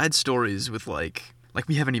these side stories with like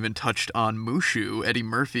we haven't even touched on Mushu, Eddie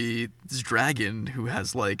Murphy's dragon, who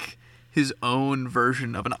has like his own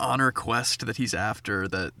version of an honor quest that he's after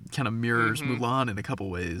that kind of mirrors Mulan in a couple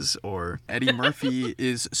ways. Or Eddie Murphy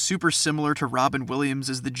is super similar to Robin Williams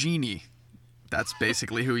as the genie. That's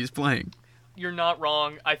basically who he's playing. You're not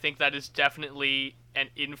wrong. I think that is definitely an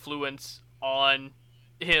influence on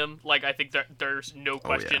him. Like, I think that there's no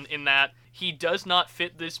question in that. He does not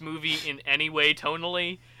fit this movie in any way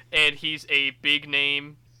tonally, and he's a big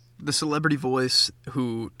name. The celebrity voice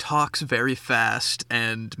who talks very fast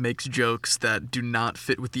and makes jokes that do not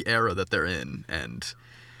fit with the era that they're in, and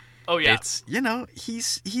it's,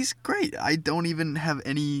 he's great. I don't even have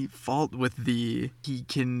any fault with he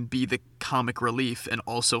can be the comic relief and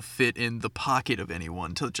also fit in the pocket of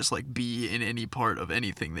anyone to just like be in any part of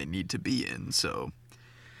anything they need to be in. So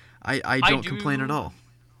I don't complain at all.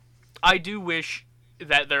 I do wish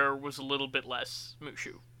that there was a little bit less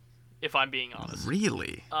Mushu, if I'm being honest.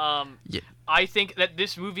 Really? Yeah. I think that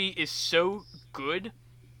this movie is so good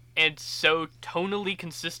and so tonally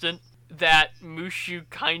consistent that Mushu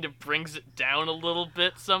kind of brings it down a little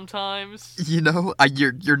bit sometimes.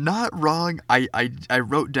 You're not wrong. I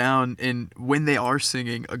wrote down when they are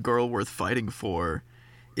singing A Girl Worth Fighting For,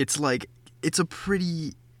 it's like, it's a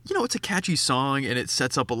pretty, it's a catchy song, and it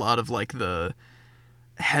sets up a lot of like the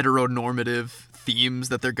heteronormative themes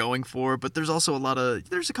that they're going for, but there's also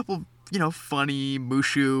there's a couple, funny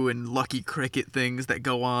Mushu and Lucky Cricket things that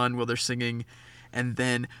go on while they're singing, and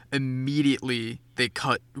then immediately they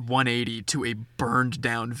cut 180 to a burned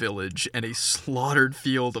down village and a slaughtered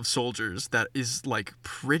field of soldiers that is like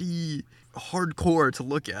pretty hardcore to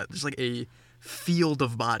look at. There's like a field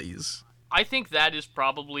of bodies. I think that is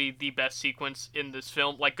probably the best sequence in this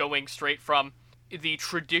film, like going straight from the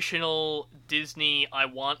traditional Disney I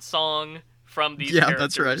Want song from these characters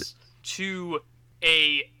that's right, to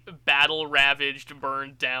a battle-ravaged,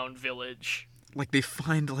 burned-down village. Like, they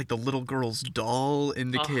find, like, the little girl's doll,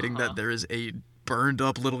 indicating that there is a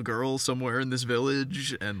burned-up little girl somewhere in this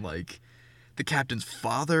village, and, like, the captain's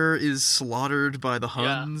father is slaughtered by the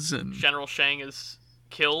Huns, and General Shang is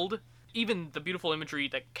killed. Even the beautiful imagery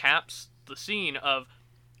that caps the scene of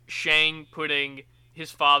Shang putting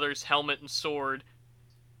his father's helmet and sword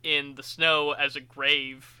in the snow as a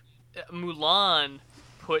grave. Mulan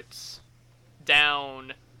puts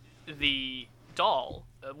down the doll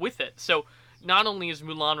with it. So not only is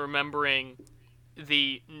Mulan remembering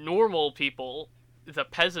the normal people, the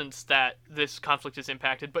peasants that this conflict has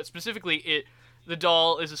impacted, but specifically the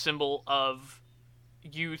doll is a symbol of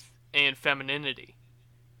youth and femininity,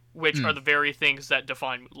 which are the very things that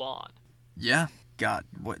define Mulan. Yeah, God,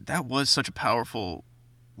 that was such a powerful,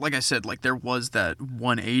 like I said, like there was that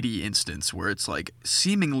 180 instance where it's like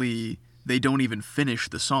seemingly they don't even finish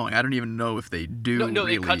the song. I don't even know if they do. No,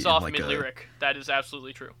 really, it cuts off like mid-lyric. That is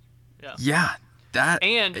absolutely true. Yeah. Yeah, that's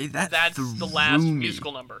the last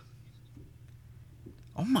musical number.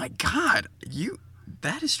 Oh my God,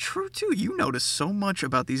 that is true too. You notice so much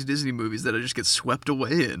about these Disney movies that I just get swept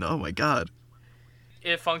away in. Oh my God.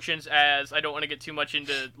 It functions as, I don't want to get too much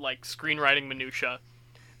into like screenwriting minutia,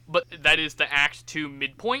 but that is the Act 2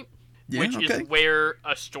 midpoint, which is where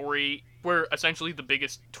where essentially the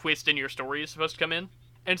biggest twist in your story is supposed to come in.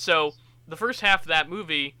 And so the first half of that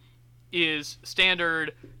movie is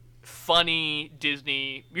standard, funny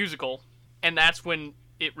Disney musical, and that's when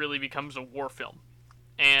it really becomes a war film.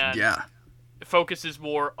 And it focuses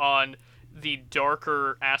more on the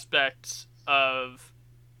darker aspects of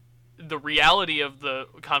the reality of the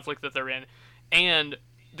conflict that they're in, and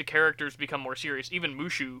the characters become more serious. Even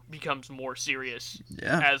Mushu becomes more serious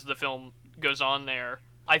as the film goes on there.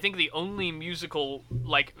 I think the only musical,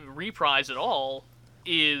 like, reprise at all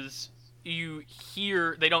is you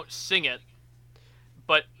hear, they don't sing it,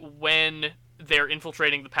 but when they're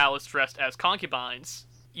infiltrating the palace dressed as concubines,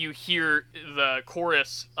 you hear the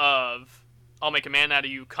chorus of "I'll Make a Man Out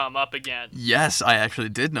of You" come up again. Yes, I actually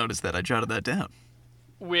did notice that. I jotted that down.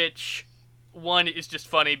 Which, one, is just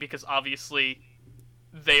funny because obviously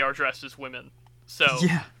they are dressed as women. So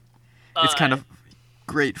yeah, it's kind of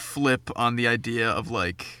great flip on the idea of,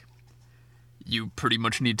 like, you pretty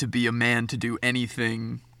much need to be a man to do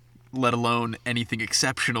anything, let alone anything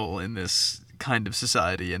exceptional in this kind of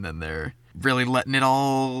society, and then they're really letting it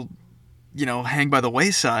all, you know, hang by the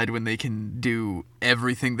wayside when they can do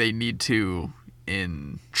everything they need to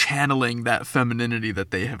in channeling that femininity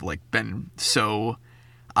that they have, like, been so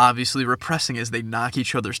obviously repressing as they knock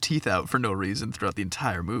each other's teeth out for no reason throughout the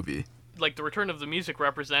entire movie. Like, the return of the music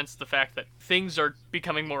represents the fact that things are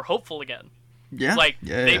becoming more hopeful again. Yeah. Like,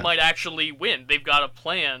 they might actually win. They've got a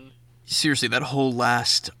plan. Seriously, that whole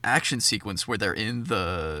last action sequence where they're in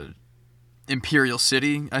the Imperial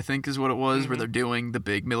City, I think is what it was, where they're doing the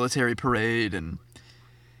big military parade, and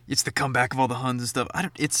it's the comeback of all the Huns and stuff.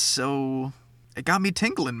 It got me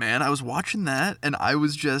tingling, man. I was watching that, and I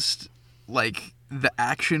was just, like, the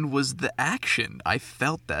action was the action. I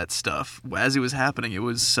felt that stuff as it was happening. It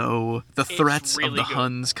was so... The threats really of the good.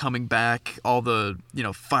 Huns coming back, all the, you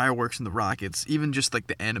know, fireworks and the rockets, even just, like,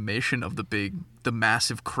 the animation of the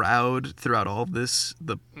massive crowd throughout all of this,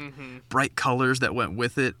 the bright colors that went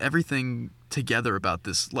with it, everything together about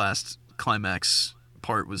this last climax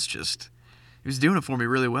part was just... It was doing it for me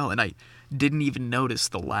really well, and I didn't even notice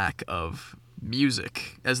the lack of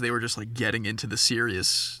music as they were just, like, getting into the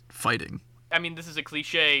serious fighting. I mean, this is a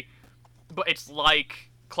cliche, but it's like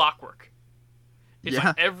clockwork. It's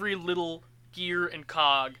like every little gear and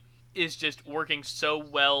cog is just working so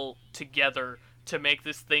well together to make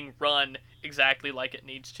this thing run exactly like it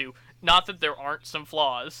needs to. Not that there aren't some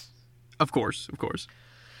flaws. Of course.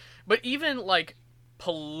 But even, like,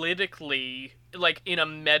 politically, like, in a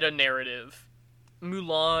meta-narrative,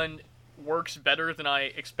 Mulan works better than I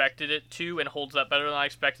expected it to and holds up better than I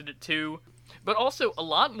expected it to. But also, a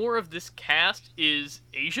lot more of this cast is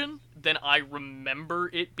Asian than I remember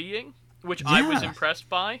it being, which I was impressed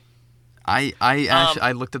by. I actually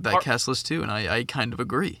I looked at that cast list too, and I kind of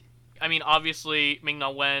agree. I mean, obviously,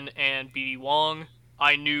 Ming-Na Wen and B.D. Wong,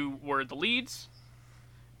 I knew were the leads,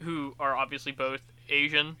 who are obviously both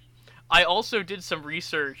Asian. I also did some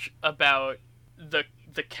research about the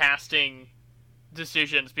casting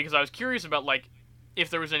decisions, because I was curious about, like, if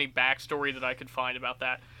there was any backstory that I could find about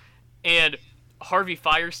that. And Harvey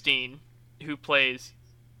Fierstein, who plays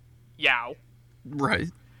Yao. Right.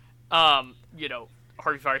 You know,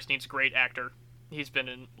 Harvey Fierstein's a great actor. He's been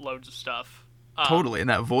in loads of stuff. Totally, and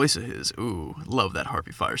that voice of his, ooh, love that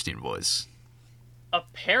Harvey Fierstein voice.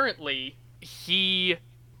 Apparently, he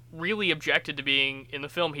really objected to being in the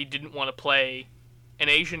film. He didn't want to play an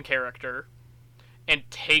Asian character and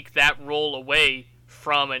take that role away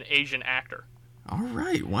from an Asian actor. All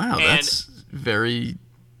right, wow, that's very...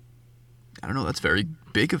 I don't know, that's very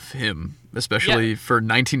big of him, especially for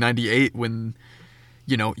 1998 when,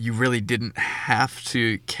 you know, you really didn't have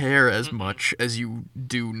to care as much as you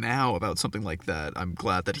do now about something like that. I'm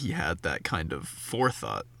glad that he had that kind of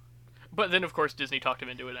forethought. But then, of course, Disney talked him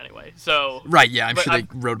into it anyway. So right, yeah, I'm sure they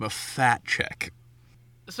wrote him a fat check.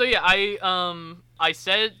 So yeah, I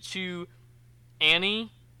said to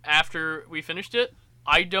Annie after we finished it,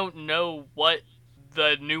 I don't know what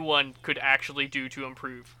the new one could actually do to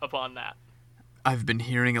improve upon that. I've been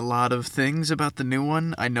hearing a lot of things about the new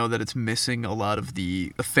one. I know that it's missing a lot of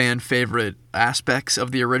the fan favorite aspects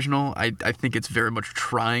of the original. I think it's very much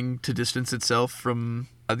trying to distance itself from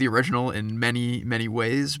the original in many, many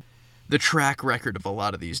ways. The track record of a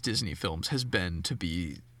lot of these Disney films has been to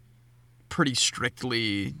be pretty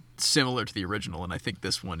strictly similar to the original, and I think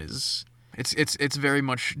this one is... It's very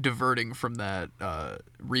much diverting from that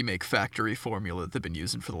remake factory formula that they've been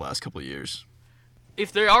using for the last couple of years.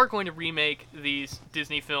 If they are going to remake these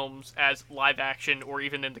Disney films as live action, or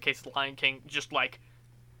even in the case of The Lion King, just like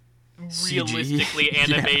realistically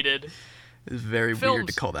animated, it's very films, weird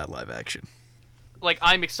to call that live action. Like,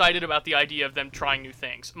 I'm excited about the idea of them trying new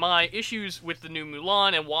things. My issues with the new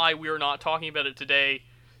Mulan and why we are not talking about it today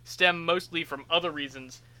stem mostly from other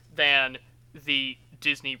reasons than the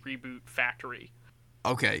Disney reboot factory.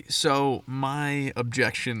 Okay, so my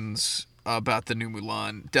objections about the new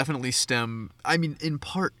Mulan definitely stem, I mean, in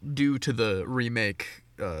part due to the remake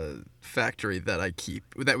factory that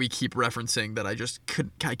we keep referencing, that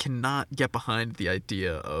I cannot get behind the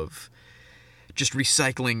idea of just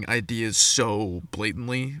recycling ideas so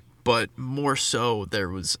blatantly. But more so, there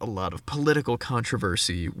was a lot of political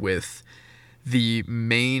controversy with the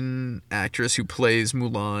main actress who plays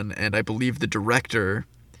Mulan, and I believe the director,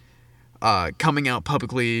 coming out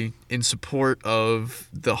publicly in support of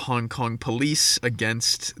the Hong Kong police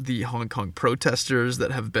against the Hong Kong protesters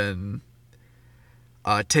that have been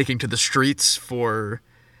taking to the streets for,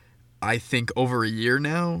 I think, over a year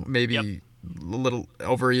now, maybe Yep. a little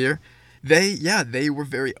over a year. They were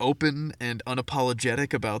very open and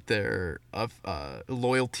unapologetic about their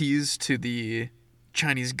loyalties to the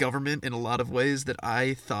Chinese government in a lot of ways that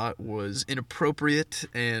I thought was inappropriate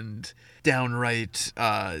and downright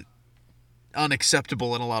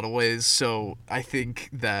unacceptable in a lot of ways. So I think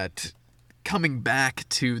that coming back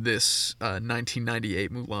to this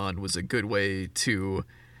 1998 Mulan was a good way to,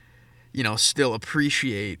 still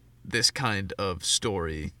appreciate this kind of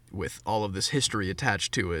story with all of this history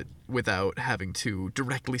attached to it without having to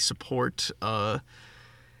directly support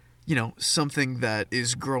something that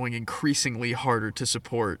is growing increasingly harder to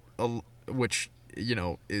support, which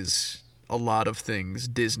is a lot of things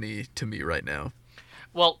Disney to me right now.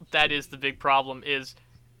 Well, that is the big problem, is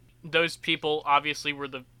those people obviously were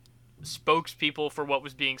the spokespeople for what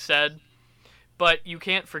was being said, but you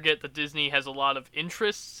can't forget that Disney has a lot of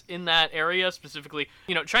interests in that area. Specifically,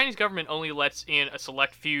 Chinese government only lets in a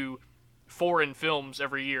select few foreign films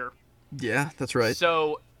every year. Yeah, that's right.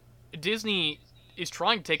 So Disney is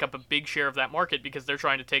trying to take up a big share of that market because they're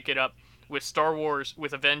trying to take it up with Star Wars,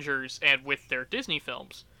 with Avengers, and with their Disney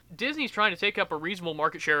films. Disney's trying to take up a reasonable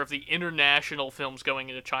market share of the international films going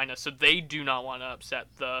into China, so they do not want to upset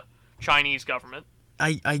the Chinese government.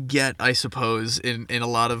 I suppose, in a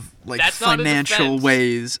lot of That's financial not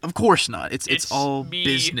ways. Of course not. It's all me,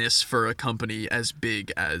 business for a company as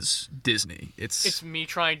big as Disney. It's me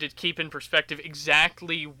trying to keep in perspective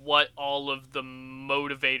exactly what all of the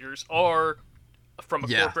motivators are from a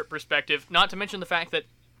corporate perspective, not to mention the fact that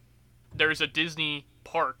there's a Disney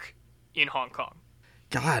park in Hong Kong.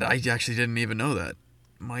 God, I actually didn't even know that.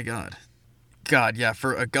 My God. God, yeah,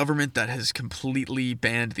 for a government that has completely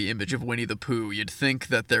banned the image of Winnie the Pooh, you'd think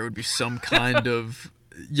that there would be some kind of,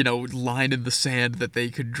 line in the sand that they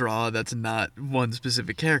could draw that's not one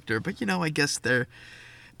specific character. But, I guess they're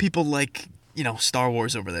people like, Star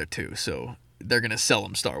Wars over there too, so they're going to sell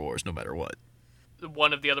them Star Wars no matter what.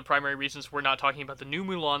 One of the other primary reasons we're not talking about the new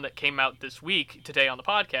Mulan that came out this week, today on the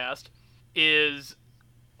podcast, is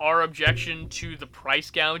our objection to the price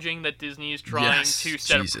gouging that Disney is trying to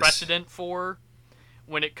set a precedent for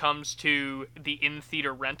when it comes to the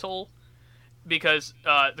in-theater rental. Because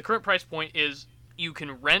the current price point is you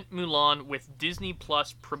can rent Mulan with Disney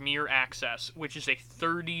Plus Premier Access, which is a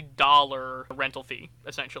 $30 rental fee,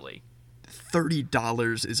 essentially.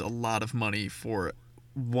 $30 is a lot of money for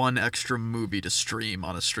one extra movie to stream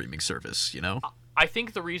on a streaming service, I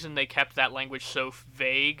think the reason they kept that language so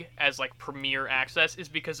vague as Premier Access is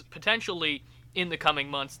because potentially in the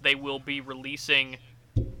coming months they will be releasing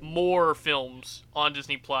more films on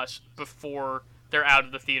Disney Plus before they're out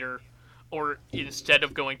of the theater, or instead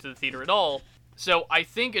of going to the theater at all. So I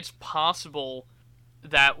think it's possible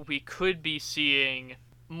that we could be seeing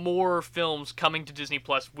more films coming to Disney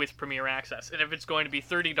Plus with Premier Access. And if it's going to be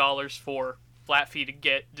 $30 for flat fee to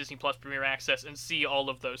get Disney Plus Premier Access and see all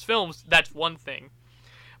of those films, that's one thing.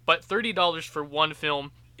 But $30 for one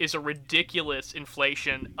film is a ridiculous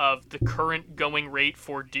inflation of the current going rate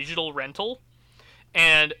for digital rental.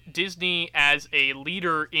 And Disney, as a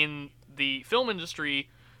leader in the film industry,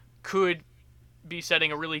 could be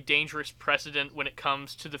setting a really dangerous precedent when it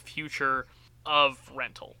comes to the future of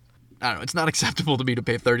rental. I don't know, it's not acceptable to me to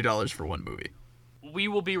pay $30 for one movie. We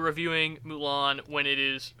will be reviewing Mulan when it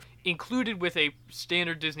is included with a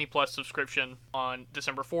standard Disney Plus subscription on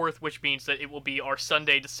December 4th, which means that it will be our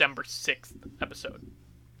Sunday, December 6th episode.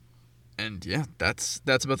 And yeah, that's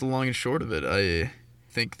about the long and short of it. I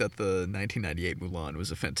think that the 1998 Mulan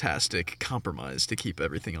was a fantastic compromise to keep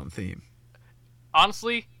everything on theme.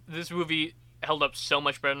 Honestly, this movie held up so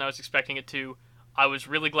much better than I was expecting it to. I was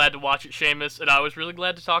really glad to watch it, Seamus, and I was really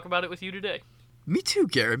glad to talk about it with you today. Me too,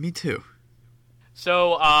 Garrett, me too.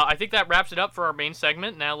 So, I think that wraps it up for our main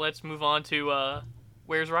segment. Now let's move on to,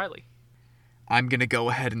 Where's Riley? I'm gonna go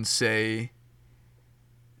ahead and say,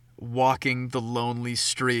 walking the lonely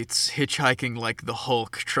streets, hitchhiking like the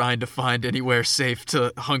Hulk, trying to find anywhere safe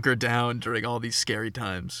to hunker down during all these scary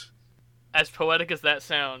times. As poetic as that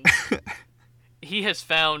sounds, he has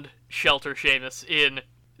found shelter, Seamus, in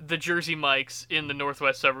the Jersey Mikes in the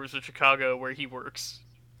northwest suburbs of Chicago where he works.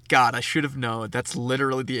 God, I should have known. That's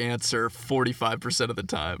literally the answer 45% of the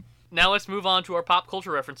time. Now let's move on to our pop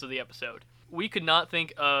culture reference of the episode. We could not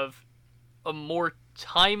think of a more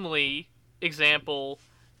timely example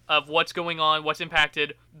of what's going on, what's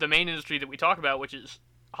impacted the main industry that we talk about, which is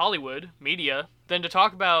Hollywood, media, than to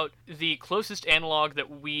talk about the closest analog that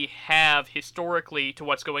we have historically to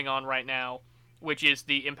what's going on right now, which is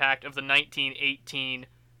the impact of the 1918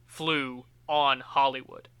 flu on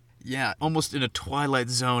Hollywood. Yeah, almost in a Twilight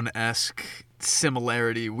Zone-esque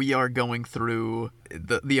similarity, we are going through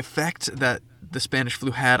the effect that the Spanish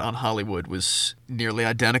flu had on Hollywood was nearly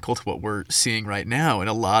identical to what we're seeing right now in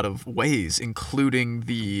a lot of ways, including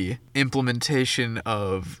the implementation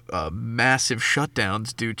of massive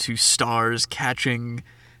shutdowns due to stars catching,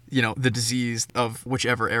 the disease of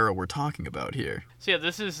whichever era we're talking about here. So yeah,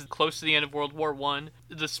 this is close to the end of World War I.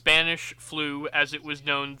 The Spanish flu, as it was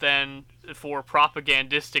known then for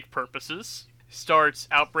propagandistic purposes, starts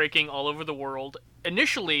outbreaking all over the world.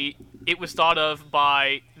 Initially, it was thought of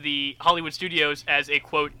by the Hollywood studios as a,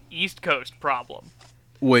 quote, East Coast problem.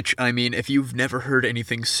 Which, I mean, if you've never heard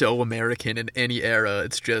anything so American in any era,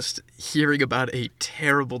 it's just hearing about a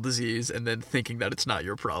terrible disease and then thinking that it's not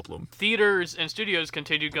your problem. Theaters and studios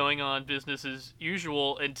continued going on business as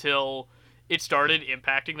usual until it started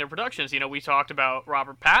impacting their productions. We talked about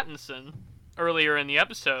Robert Pattinson earlier in the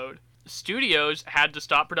episode. Studios had to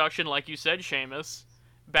stop production, like you said, Seamus,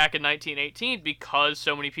 back in 1918 because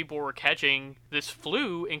so many people were catching this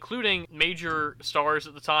flu, including major stars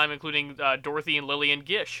at the time, including Dorothy and Lillian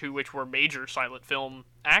Gish, which were major silent film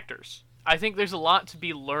actors. I think there's a lot to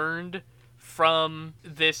be learned from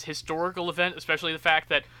this historical event, especially the fact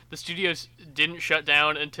that the studios didn't shut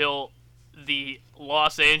down until the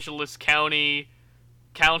Los Angeles County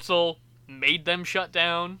Council made them shut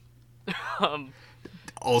down.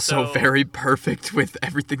 Also very perfect with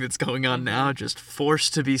everything that's going on now, just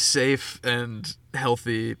forced to be safe and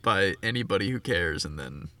healthy by anybody who cares, and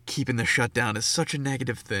then keeping the shutdown is such a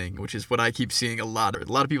negative thing, which is what I keep seeing a lot of.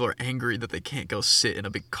 A lot of people are angry that they can't go sit in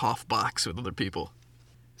a big cough box with other people.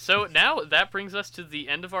 So now that brings us to the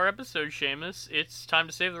end of our episode, Seamus. It's time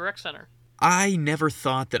to save the rec center. I never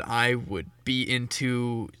thought that I would be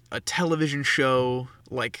into a television show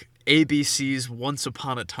like ABC's Once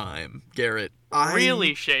Upon a Time, Garrett.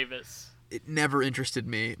 Really, Seamus? It never interested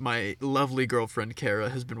me. My lovely girlfriend, Kara,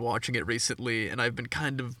 has been watching it recently, and I've been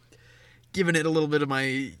kind of giving it a little bit of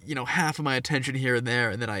my, half of my attention here and there,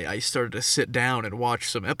 and then I started to sit down and watch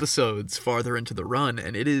some episodes farther into the run,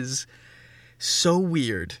 and it is so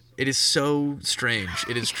weird. It is so strange.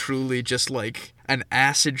 It is truly just like an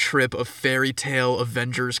acid trip of fairy tale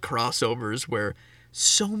Avengers crossovers where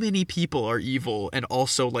so many people are evil and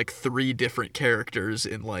also like 3 different characters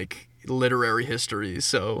in like literary history.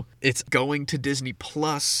 So it's going to Disney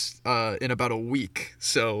Plus in about a week.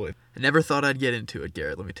 So I never thought I'd get into it,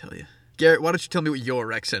 Garrett, let me tell you. Garrett, why don't you tell me what your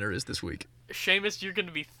rec center is this week? Seamus, you're going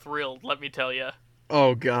to be thrilled, let me tell you.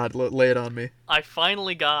 Oh God, lay it on me. I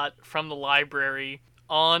finally got from the library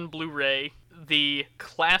on Blu-ray the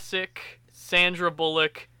classic Sandra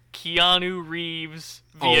Bullock, Keanu Reeves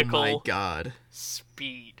vehicle. Oh my God.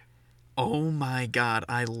 Speed. Oh my God,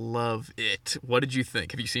 I love it. What did you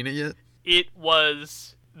think? Have you seen it yet? It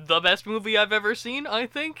was the best movie I've ever seen, I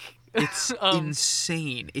think. It's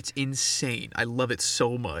insane. It's insane. I love it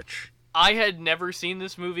so much. I had never seen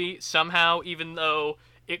this movie somehow, even though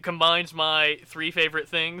it combines my 3 favorite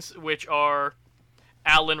things, which are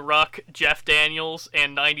Alan Ruck, Jeff Daniels,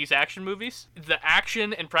 and 90s action movies. The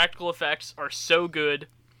action and practical effects are so good.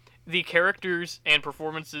 The characters and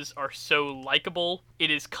performances are so likable.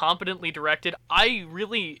 It is competently directed. I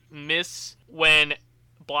really miss when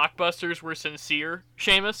blockbusters were sincere,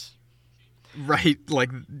 Seamus. Right,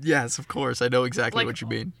 yes, of course. I know exactly what you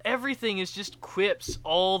mean. Everything is just quips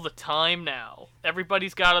all the time now.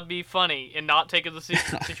 Everybody's got to be funny and not take the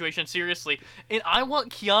situation seriously. And I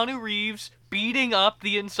want Keanu Reeves beating up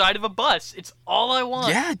the inside of a bus. It's all I want.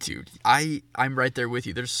 Yeah, dude. I'm right there with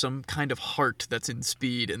you. There's some kind of heart that's in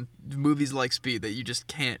Speed, and movies like Speed that you just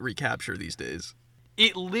can't recapture these days.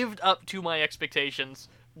 It lived up to my expectations,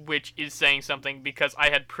 which is saying something because I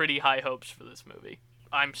had pretty high hopes for this movie.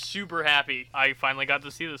 I'm super happy I finally got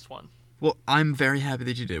to see this one. Well, I'm very happy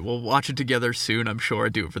that you did. We'll watch it together soon, I'm sure. I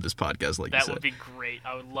do it for this podcast, like you said. That would be great.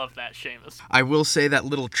 I would love that, Seamus. I will say that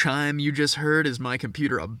little chime you just heard is my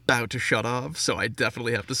computer about to shut off, so I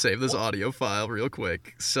definitely have to save this audio file real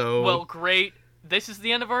quick. So. Well, great. This is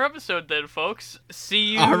the end of our episode then, folks.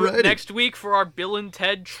 See you Alrighty. Next week for our Bill and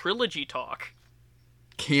Ted trilogy talk.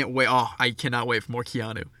 Can't wait. Oh, I cannot wait for more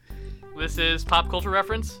Keanu. This is Pop Culture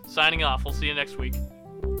Reference, signing off. We'll see you next week.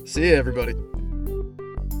 See you, everybody.